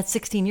 Right. That's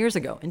 16 years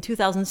ago. In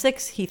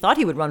 2006, he thought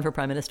he would run for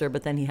prime minister,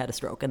 but then he had a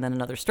stroke and then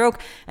another stroke,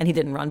 and he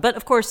didn't run. But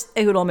of course,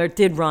 Ehud Olmert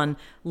did run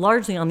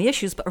largely on the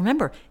issues. But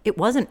remember, it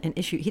wasn't an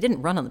issue. He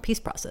didn't run on the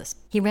peace process.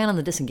 He ran on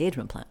the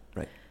disengagement plan.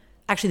 Right.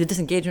 Actually, the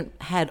disengagement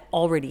had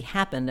already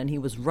happened, and he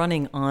was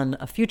running on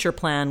a future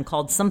plan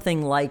called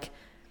something like,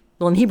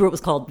 well, in Hebrew it was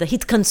called the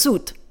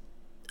Hitkansut.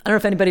 I don't know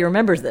if anybody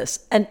remembers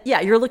this. And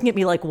yeah, you're looking at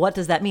me like, what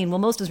does that mean? Well,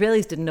 most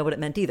Israelis didn't know what it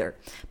meant either.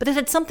 But it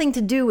had something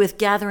to do with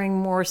gathering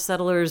more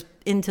settlers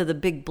into the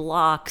big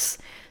blocks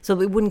so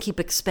we wouldn't keep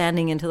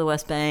expanding into the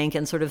West Bank,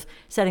 and sort of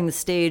setting the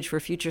stage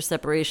for future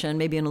separation,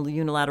 maybe in a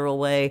unilateral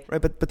way.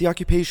 Right, but the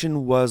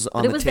occupation was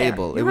on the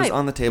table. It was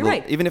on the table,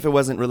 even if it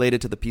wasn't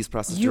related to the peace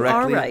process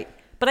directly. You are right.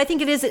 But I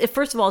think it is,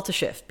 first of all, it's a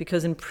shift,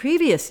 because in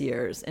previous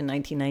years, in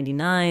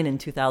 1999 and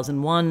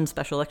 2001,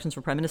 special elections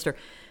for prime minister,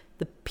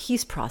 the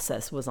peace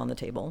process was on the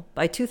table.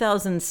 By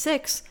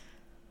 2006,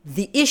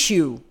 the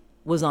issue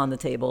was on the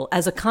table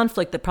as a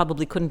conflict that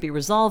probably couldn't be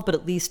resolved, but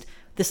at least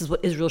this is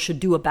what Israel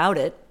should do about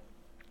it.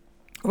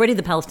 Already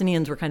the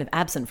Palestinians were kind of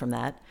absent from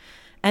that.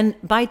 And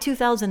by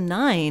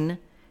 2009,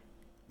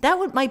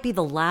 that might be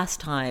the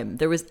last time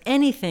there was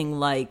anything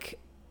like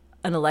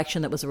an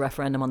election that was a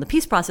referendum on the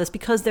peace process,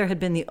 because there had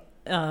been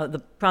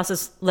the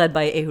process led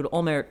by Ehud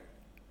Olmert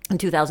in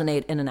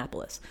 2008 in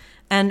Annapolis.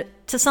 And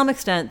to some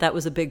extent, that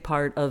was a big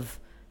part of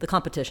the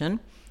competition.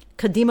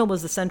 Kadima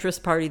was the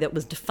centrist party that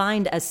was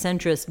defined as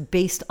centrist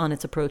based on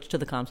its approach to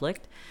the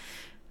conflict,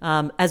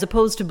 as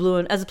opposed to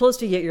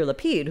Yair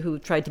Lapid, who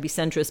tried to be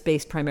centrist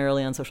based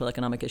primarily on social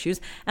economic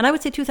issues. And I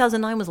would say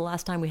 2009 was the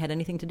last time we had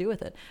anything to do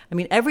with it. I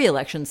mean, every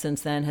election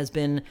since then has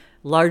been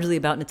largely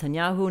about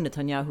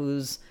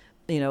Netanyahu's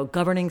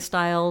governing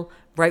style,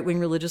 right-wing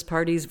religious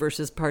parties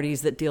versus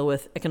parties that deal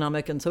with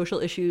economic and social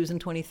issues in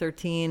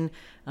 2013.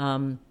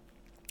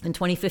 In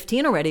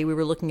 2015 already, we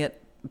were looking at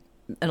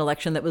an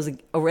election that was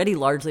already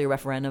largely a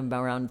referendum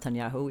around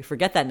Netanyahu. We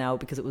forget that now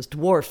because it was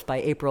dwarfed by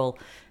April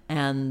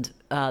and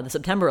the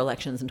September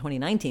elections in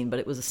 2019, but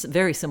it was a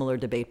very similar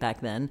debate back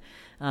then,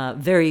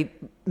 very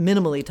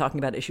minimally talking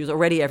about issues.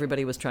 Already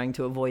everybody was trying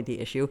to avoid the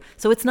issue.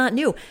 So it's not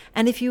new.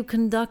 And if you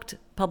conduct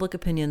public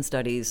opinion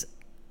studies,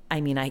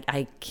 I mean,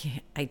 I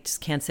just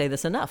can't say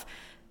this enough.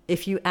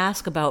 If you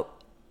ask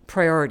about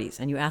priorities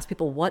and you ask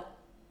people what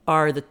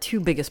are the two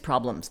biggest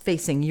problems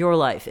facing your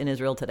life in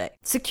Israel today,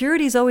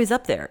 security is always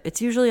up there.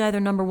 It's usually either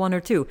number one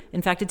or two.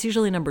 In fact, it's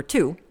usually number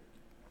two.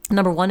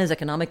 Number one is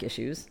economic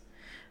issues.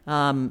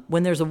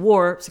 When there's a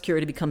war,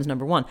 security becomes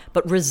number one.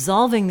 But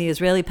resolving the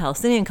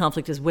Israeli-Palestinian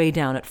conflict is way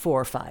down at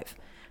 4 or 5,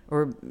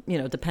 or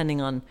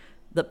depending on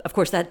of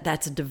course,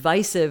 that's a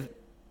divisive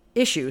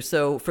issue.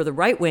 So for the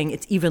right wing,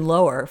 it's even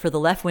lower. For the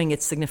left wing,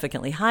 it's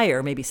significantly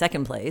higher, maybe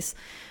second place.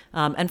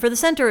 And for the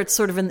center, it's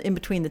sort of in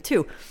between the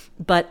two.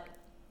 But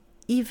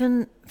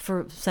even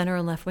for center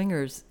and left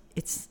wingers,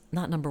 it's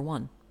not number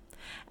one.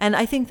 And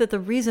I think that the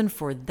reason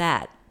for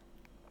that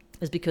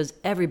is because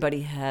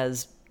everybody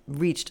has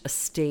reached a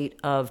state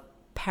of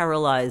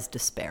paralyzed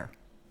despair.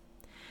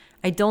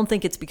 I don't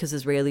think it's because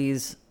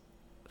Israelis,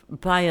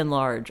 by and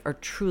large, are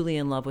truly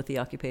in love with the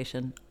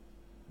occupation.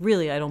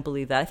 Really, I don't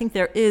believe that. I think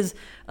there is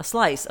a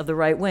slice of the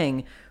right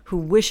wing who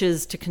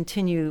wishes to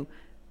continue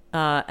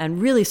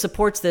and really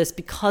supports this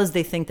because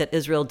they think that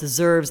Israel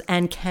deserves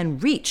and can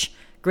reach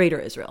greater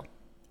Israel.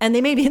 And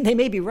they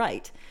may be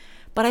right.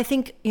 But I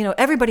think,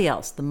 everybody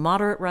else, the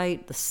moderate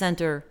right, the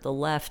center, the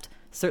left,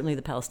 certainly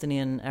the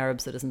Palestinian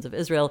Arab citizens of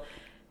Israel,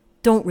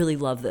 don't really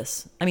love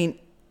this. I mean,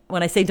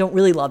 when I say don't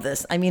really love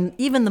this, I mean,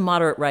 even the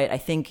moderate right, I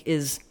think,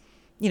 is,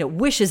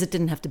 wishes it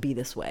didn't have to be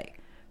this way.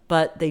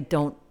 But they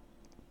don't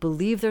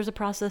believe there's a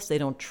process. They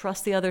don't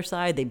trust the other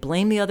side. They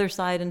blame the other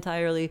side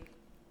entirely.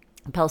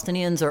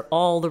 Palestinians are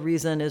all the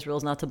reason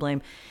Israel's not to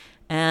blame.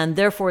 And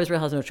therefore, Israel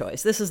has no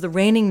choice. This is the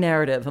reigning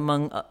narrative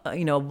among,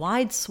 a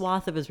wide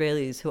swath of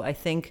Israelis who I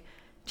think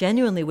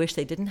genuinely wish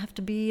they didn't have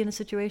to be in a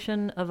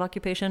situation of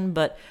occupation,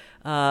 but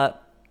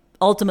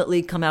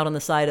ultimately come out on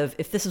the side of,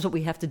 if this is what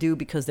we have to do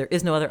because there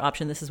is no other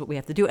option, this is what we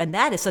have to do. And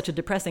that is such a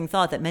depressing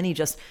thought that many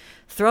just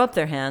throw up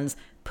their hands,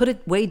 put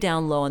it way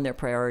down low on their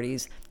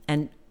priorities,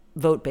 and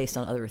vote based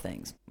on other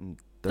things.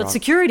 But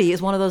security is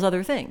one of those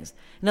other things.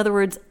 In other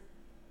words,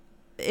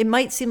 it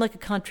might seem like a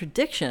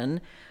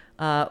contradiction.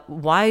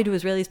 Why do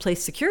Israelis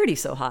place security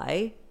so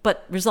high,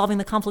 but resolving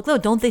the conflict low?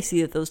 Don't they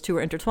see that those two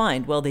are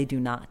intertwined? Well, they do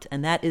not.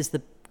 And that is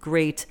the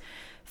great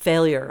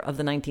failure of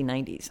the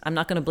 1990s. I'm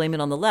not going to blame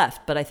it on the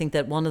left, but I think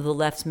that one of the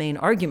left's main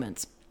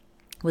arguments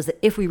was that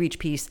if we reach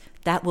peace,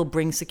 that will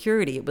bring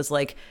security. It was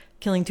like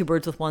killing two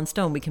birds with one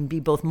stone. We can be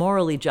both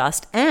morally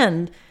just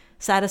and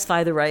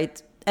satisfy the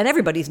right and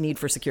everybody's need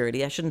for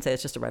security. I shouldn't say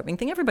it's just a right-wing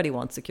thing. Everybody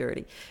wants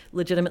security,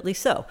 legitimately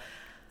so.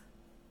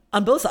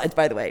 On both sides,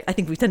 by the way, I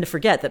think we tend to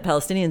forget that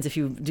Palestinians, if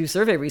you do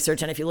survey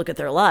research and if you look at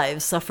their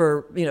lives,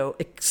 suffer,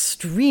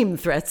 extreme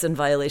threats and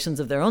violations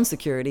of their own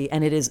security,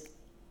 and it is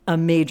a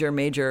major,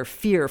 major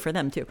fear for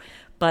them too.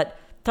 But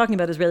talking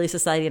about Israeli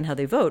society and how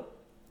they vote,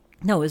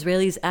 no,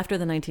 Israelis after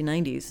the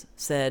 1990s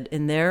said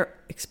in their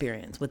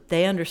experience, what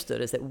they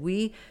understood is that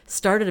we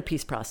started a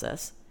peace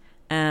process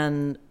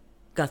and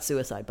got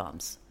suicide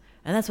bombs.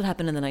 And that's what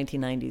happened in the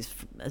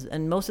 1990s.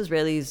 And most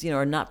Israelis,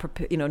 are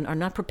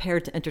not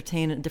prepared to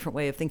entertain a different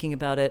way of thinking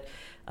about it,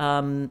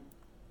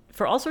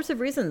 for all sorts of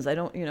reasons. I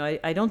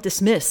don't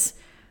dismiss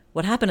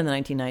what happened in the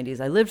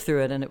 1990s. I lived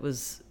through it, and it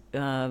was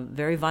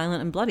very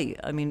violent and bloody.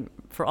 I mean,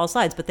 for all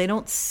sides. But they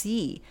don't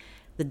see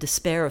the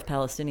despair of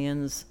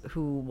Palestinians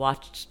who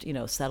watched,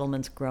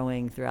 settlements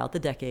growing throughout the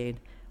decade,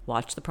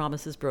 watched the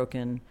promises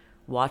broken,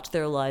 watch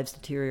their lives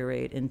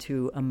deteriorate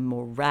into a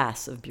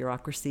morass of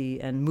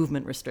bureaucracy and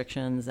movement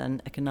restrictions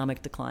and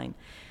economic decline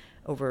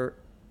over,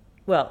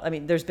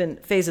 there's been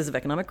phases of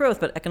economic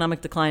growth, but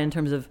economic decline in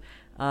terms of,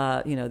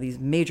 these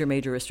major,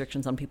 major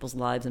restrictions on people's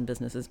lives and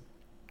businesses.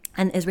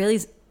 And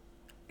Israelis,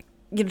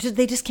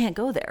 they just can't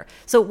go there.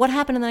 So what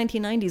happened in the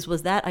 1990s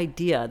was that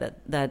idea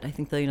that I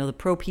think the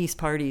pro-peace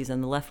parties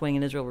and the left wing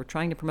in Israel were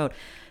trying to promote,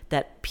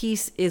 that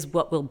peace is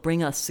what will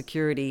bring us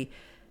security,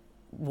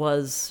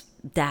 was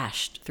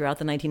dashed throughout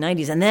the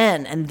 1990s,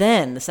 and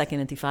then the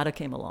second Intifada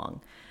came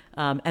along,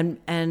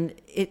 and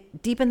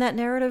it deepened that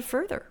narrative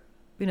further.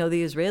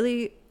 The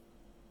Israeli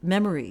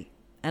memory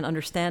and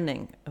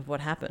understanding of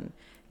what happened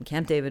in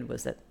Camp David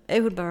was that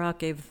Ehud Barak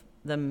gave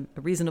them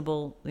a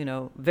reasonable,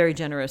 very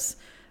generous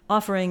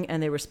offering,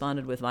 and they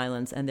responded with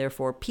violence, and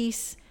therefore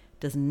peace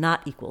does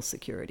not equal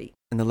security.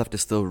 And the left is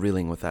still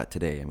reeling with that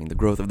today. I mean, the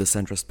growth of the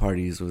centrist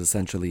parties was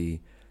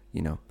essentially,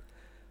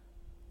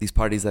 these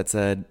parties that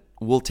said,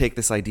 we'll take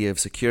this idea of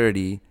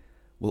security,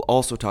 we'll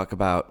also talk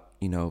about,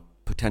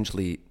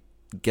 potentially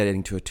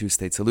getting to a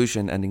two-state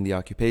solution, ending the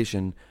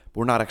occupation, but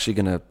we're not actually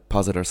going to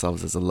posit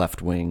ourselves as a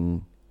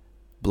left-wing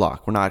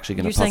bloc. We're not actually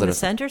going to posit... You're saying the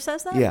center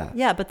says that? Yeah.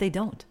 Yeah, but they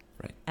don't.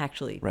 Right.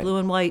 Actually. Right. Blue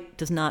and White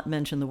does not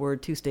mention the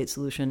word two-state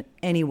solution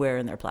anywhere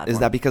in their platform. Is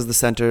that because the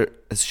center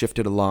has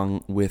shifted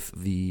along with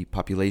the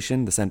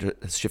population? The center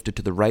has shifted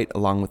to the right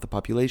along with the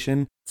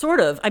population?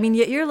 Sort of. I mean,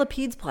 Yair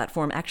Lapid's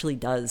platform actually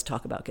does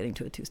talk about getting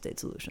to a two-state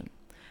solution.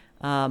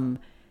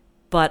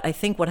 But I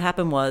think what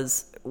happened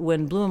was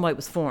when Blue and White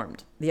was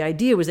formed, the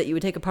idea was that you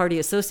would take a party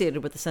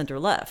associated with the center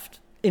left.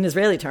 In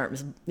Israeli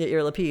terms,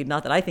 Yair Lapid,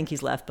 not that I think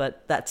he's left,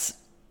 but that's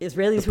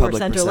Israelis who are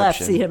center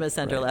left see him as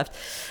center left.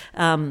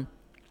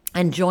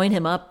 And join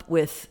him up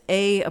with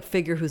a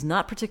figure who's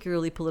not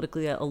particularly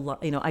politically,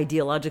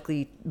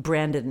 ideologically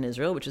branded in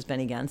Israel, which is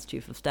Benny Gantz,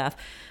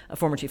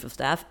 former chief of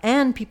staff,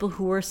 and people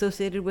who were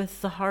associated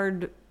with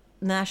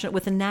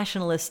the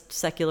nationalist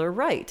secular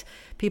right,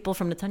 people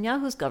from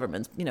Netanyahu's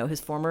government, his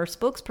former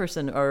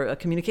spokesperson or a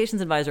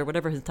communications advisor,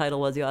 whatever his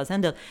title was, Yoaz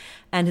Hendel,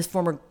 and his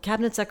former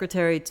cabinet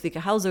secretary, Tzvika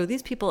Hauser.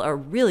 These people are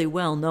really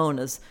well known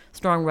as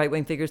strong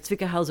right-wing figures.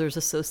 Tzvika Hauser is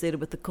associated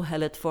with the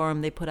Kohelet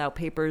Forum. They put out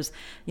papers,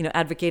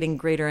 advocating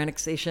greater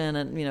annexation,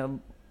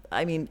 and,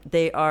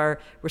 they are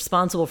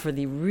responsible for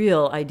the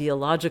real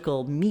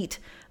ideological meat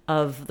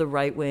of the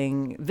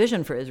right-wing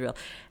vision for Israel.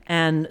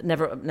 And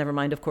never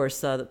mind, of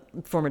course, the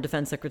former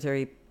Minister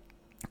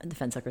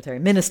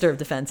of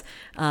Defense,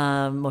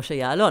 Moshe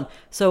Ya'alon.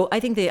 So I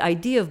think the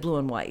idea of Blue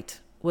and White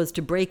was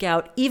to break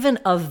out even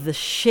of the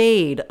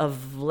shade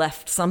of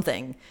left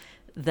something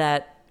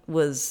that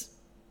was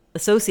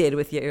associated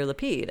with Yair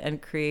Lapid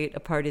and create a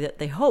party that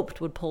they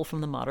hoped would pull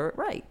from the moderate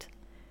right.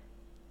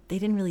 They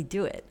didn't really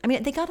do it.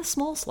 They got a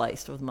small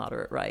slice of the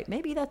moderate right.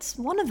 Maybe that's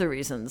one of the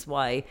reasons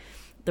why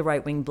the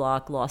right-wing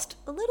bloc lost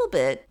a little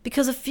bit,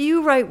 because a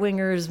few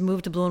right-wingers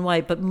moved to Blue and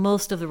White, but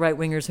most of the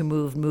right-wingers who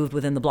moved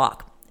within the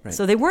bloc. Right.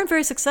 So they weren't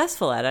very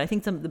successful at it. I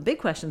think the big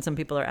question some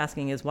people are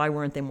asking is, why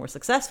weren't they more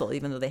successful,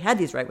 even though they had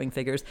these right-wing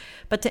figures?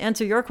 But to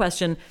answer your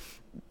question,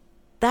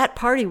 that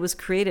party was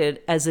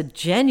created as a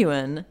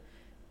genuine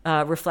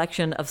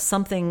reflection of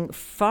something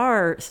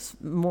far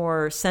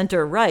more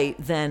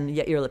center-right than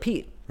Yair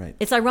Lapid. Right.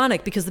 It's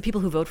ironic because the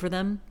people who vote for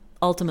them,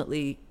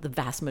 ultimately, the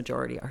vast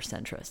majority are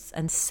centrists.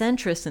 And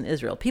centrists in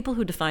Israel, people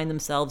who define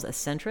themselves as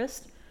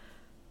centrist,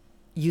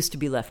 used to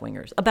be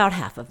left-wingers. About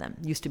half of them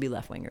used to be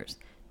left-wingers.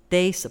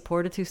 They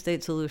support a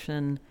two-state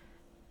solution.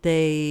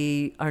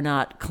 They are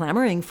not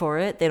clamoring for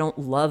it. They don't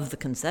love the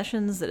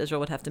concessions that Israel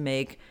would have to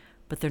make,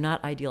 but they're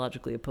not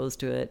ideologically opposed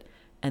to it.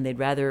 And they'd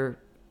rather,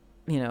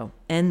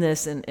 end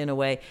this in a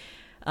way,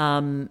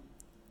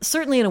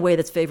 certainly in a way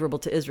that's favorable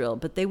to Israel,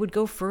 but they would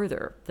go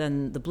further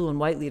than the Blue and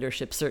White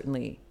leadership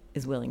certainly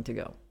is willing to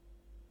go.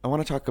 I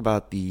want to talk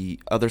about the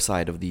other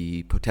side of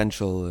the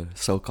potential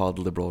so-called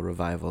liberal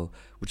revival,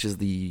 which is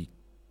the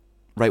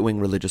right-wing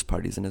religious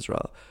parties in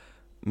Israel.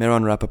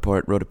 Meron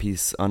Rappaport wrote a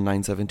piece on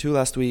 972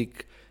 last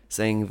week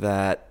saying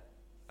that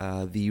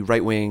the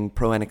right-wing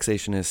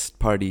pro-annexationist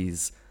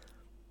parties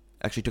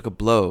actually took a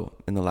blow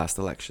in the last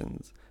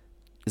elections.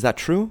 Is that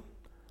true?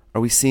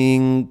 Are we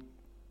seeing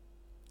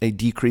a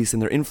decrease in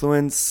their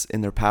influence,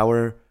 in their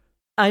power?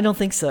 I don't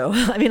think so.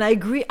 I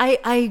agree. I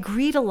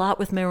agreed a lot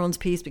with Meron's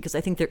piece because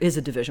I think there is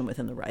a division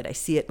within the right. I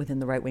see it within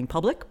the right-wing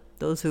public.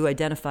 Those who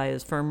identify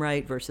as firm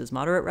right versus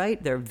moderate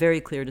right, there are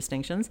very clear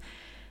distinctions.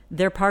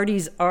 Their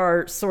parties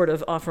are sort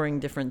of offering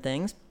different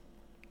things,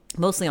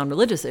 mostly on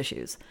religious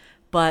issues.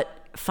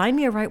 But find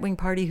me a right-wing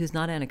party who's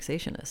not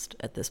annexationist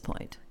at this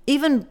point.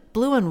 Even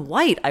Blue and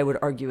White, I would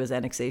argue, is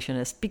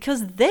annexationist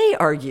because they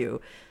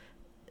argue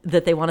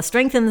that they want to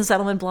strengthen the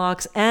settlement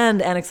blocks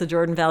and annex the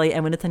Jordan Valley.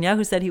 And when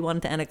Netanyahu said he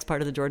wanted to annex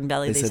part of the Jordan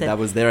Valley, they said that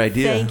was their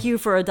idea. Thank you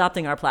for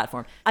adopting our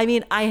platform.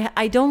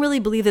 I don't really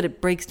believe that it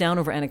breaks down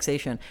over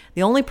annexation.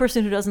 The only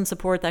person who doesn't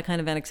support that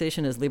kind of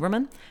annexation is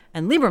Lieberman.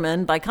 And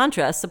Lieberman, by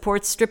contrast,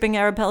 supports stripping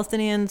Arab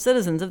Palestinian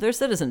citizens of their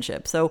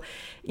citizenship. So,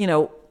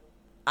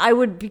 I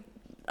would be...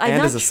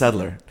 And as a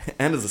settler.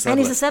 And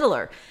he's a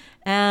settler.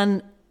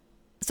 And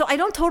so I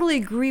don't totally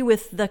agree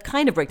with the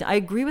kind of breakdown. I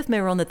agree with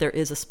Meron that there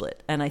is a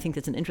split, and I think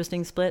it's an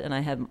interesting split, and I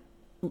have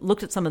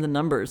looked at some of the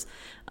numbers,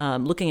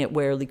 looking at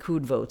where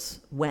Likud votes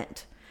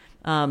went.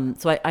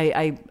 So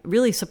I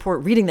really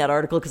support reading that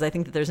article because I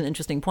think that there's an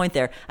interesting point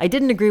there. I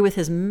didn't agree with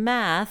his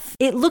math.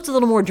 It looked a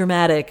little more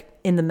dramatic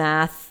in the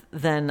math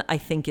than I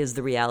think is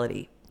the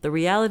reality. The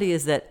reality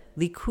is that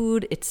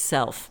Likud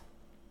itself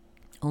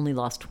only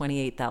lost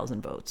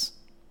 28,000 votes.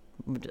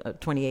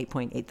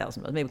 28.8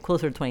 thousand votes, maybe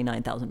closer to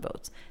 29,000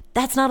 votes.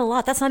 That's not a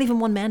lot. That's not even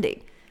one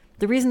mandate.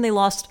 The reason they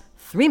lost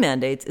 3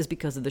 mandates is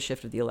because of the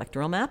shift of the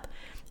electoral map.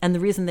 And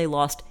the reason they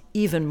lost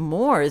even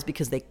more is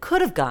because they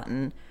could have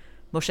gotten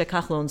Moshe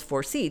Kahlon's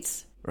 4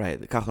 seats. Right.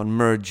 Kahlon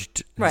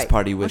merged his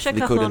party with Moshe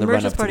Likud Kahlon in the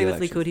merged run-up his party to the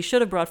with election. Likud. He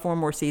should have brought 4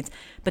 more seats,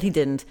 but he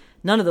didn't.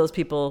 None of those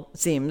people, it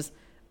seems...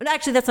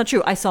 Actually, that's not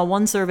true. I saw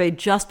one survey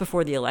just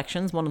before the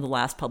elections, one of the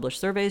last published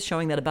surveys,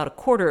 showing that about a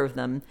quarter of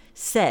them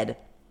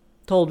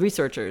told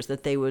researchers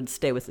that they would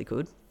stay with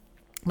Likud.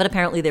 But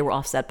apparently they were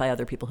offset by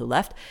other people who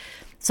left.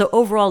 So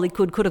overall,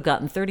 Likud could have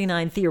gotten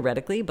 39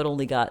 theoretically, but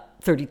only got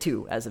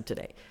 32 as of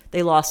today.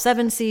 They lost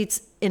 7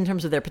 seats in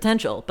terms of their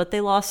potential, but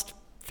they lost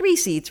 3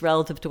 seats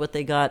relative to what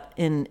they got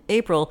in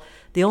April.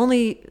 The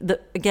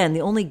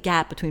only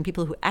gap between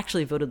people who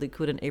actually voted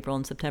Likud in April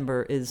and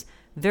September is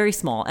very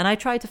small. And I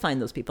tried to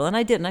find those people, and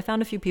I did, and I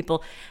found a few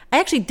people. I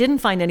actually didn't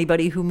find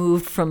anybody who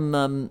moved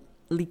from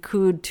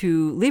Likud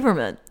to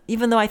Lieberman,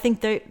 even though I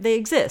think they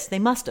exist. They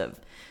must have.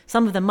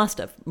 Some of them must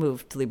have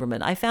moved to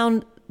Lieberman. I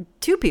found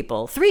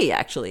three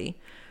actually,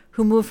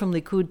 who moved from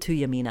Likud to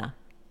Yamina,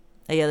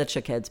 Ayelet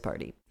Shaked's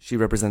party. She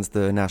represents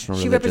the National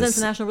Religious. She represents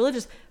the National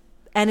Religious,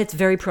 and it's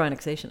very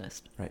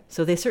pro-annexationist. Right.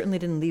 So they certainly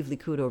didn't leave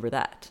Likud over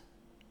that.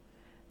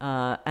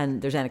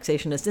 And there's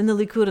annexationists in the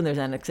Likud, and there's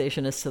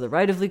annexationists to the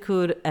right of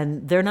Likud,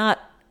 and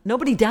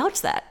nobody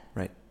doubts that.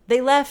 Right.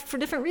 They left for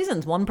different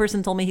reasons. One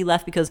person told me he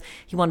left because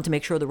he wanted to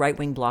make sure the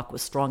right-wing bloc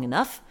was strong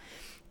enough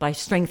by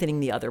strengthening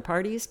the other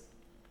parties.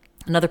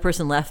 Another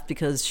person left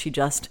because she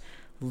just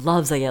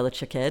loves Ayelet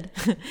Shaked.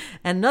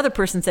 And another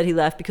person said he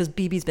left because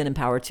Bibi's been in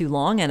power too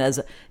long, and as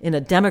in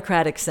a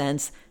democratic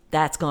sense,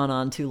 that's gone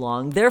on too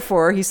long.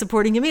 Therefore, he's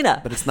supporting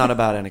Yamina. But it's not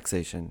about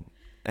annexation.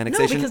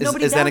 Because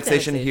nobody is doubts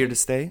annexation here to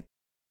stay?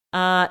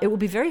 It will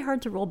be very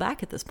hard to roll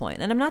back at this point.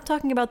 And I'm not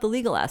talking about the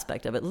legal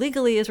aspect of it.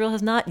 Legally, Israel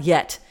has not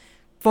yet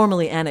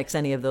formally annexed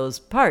any of those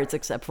parts,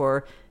 except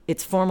for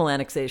its formal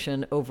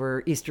annexation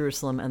over East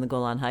Jerusalem and the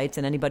Golan Heights.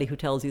 And anybody who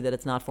tells you that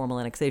it's not formal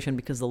annexation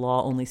because the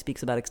law only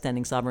speaks about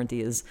extending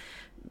sovereignty is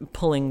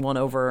pulling one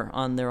over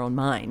on their own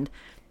mind.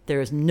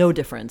 There is no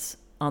difference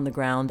on the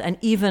ground. And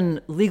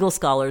even legal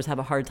scholars have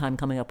a hard time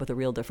coming up with a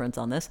real difference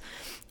on this.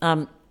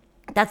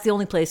 That's the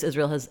only place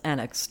Israel has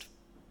annexed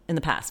in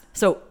the past.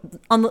 So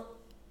on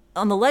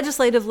the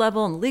legislative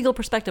level, on the legal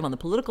perspective, on the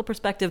political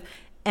perspective,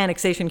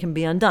 annexation can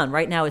be undone.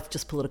 Right now, it's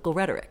just political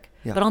rhetoric.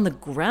 Yeah. But on the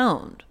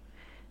ground,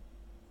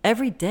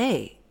 every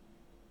day,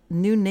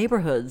 new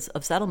neighborhoods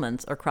of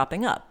settlements are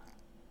cropping up.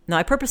 Now,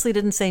 I purposely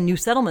didn't say new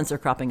settlements are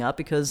cropping up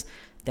because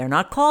they're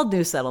not called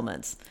new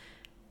settlements.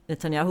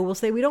 Netanyahu will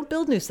say, we don't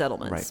build new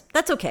settlements. Right.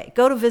 That's okay.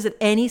 Go to visit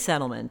any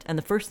settlement, and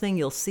the first thing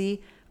you'll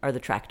see are the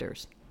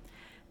tractors.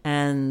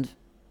 And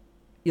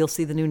you'll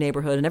see the new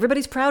neighborhood, and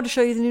everybody's proud to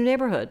show you the new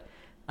neighborhood.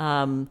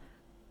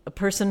 A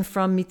person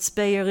from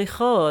Mitzpeh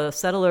Yericho, a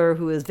settler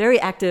who is very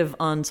active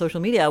on social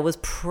media, was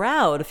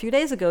proud a few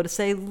days ago to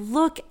say,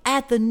 look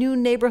at the new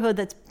neighborhood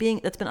that's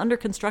been under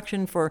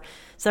construction for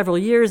several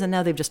years, and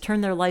now they've just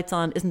turned their lights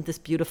on. Isn't this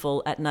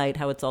beautiful at night,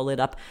 how it's all lit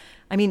up?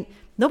 I mean,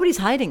 nobody's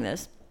hiding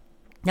this.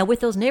 Now,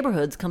 with those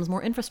neighborhoods comes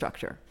more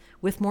infrastructure.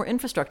 With more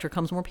infrastructure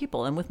comes more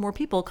people, and with more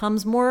people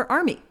comes more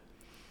army.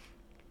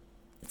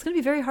 It's going to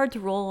be very hard to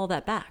roll all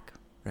that back.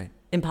 Right.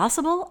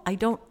 Impossible? I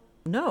don't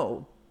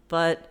know,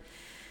 but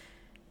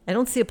I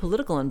don't see a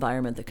political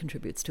environment that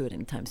contributes to it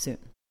anytime soon.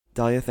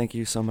 Dalia, thank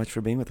you so much for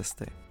being with us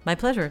today. My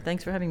pleasure.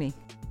 Thanks for having me.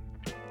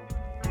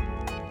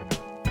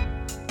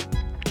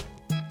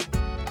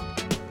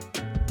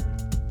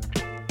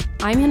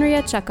 I'm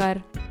Henriette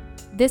Shakar.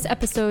 This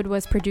episode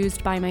was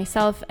produced by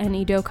myself and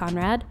Ido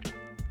Conrad.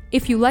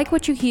 If you like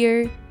what you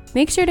hear,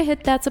 make sure to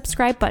hit that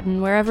subscribe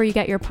button wherever you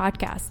get your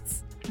podcasts.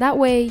 That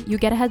way, you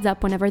get a heads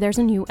up whenever there's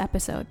a new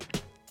episode.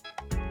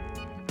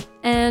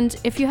 And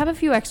if you have a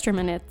few extra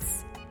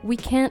minutes, we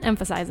can't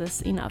emphasize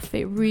this enough.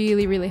 It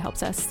really, really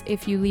helps us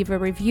if you leave a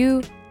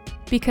review,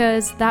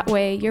 because that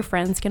way your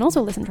friends can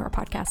also listen to our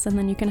podcast, and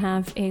then you can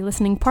have a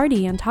listening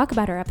party and talk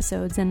about our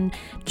episodes and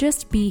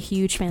just be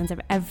huge fans of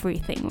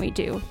everything we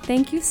do.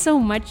 Thank you so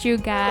much, you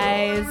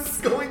guys. Oh,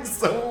 it's going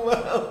so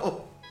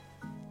well.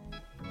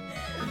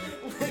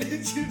 Why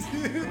did you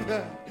do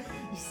that?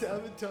 You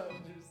sabotaged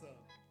it.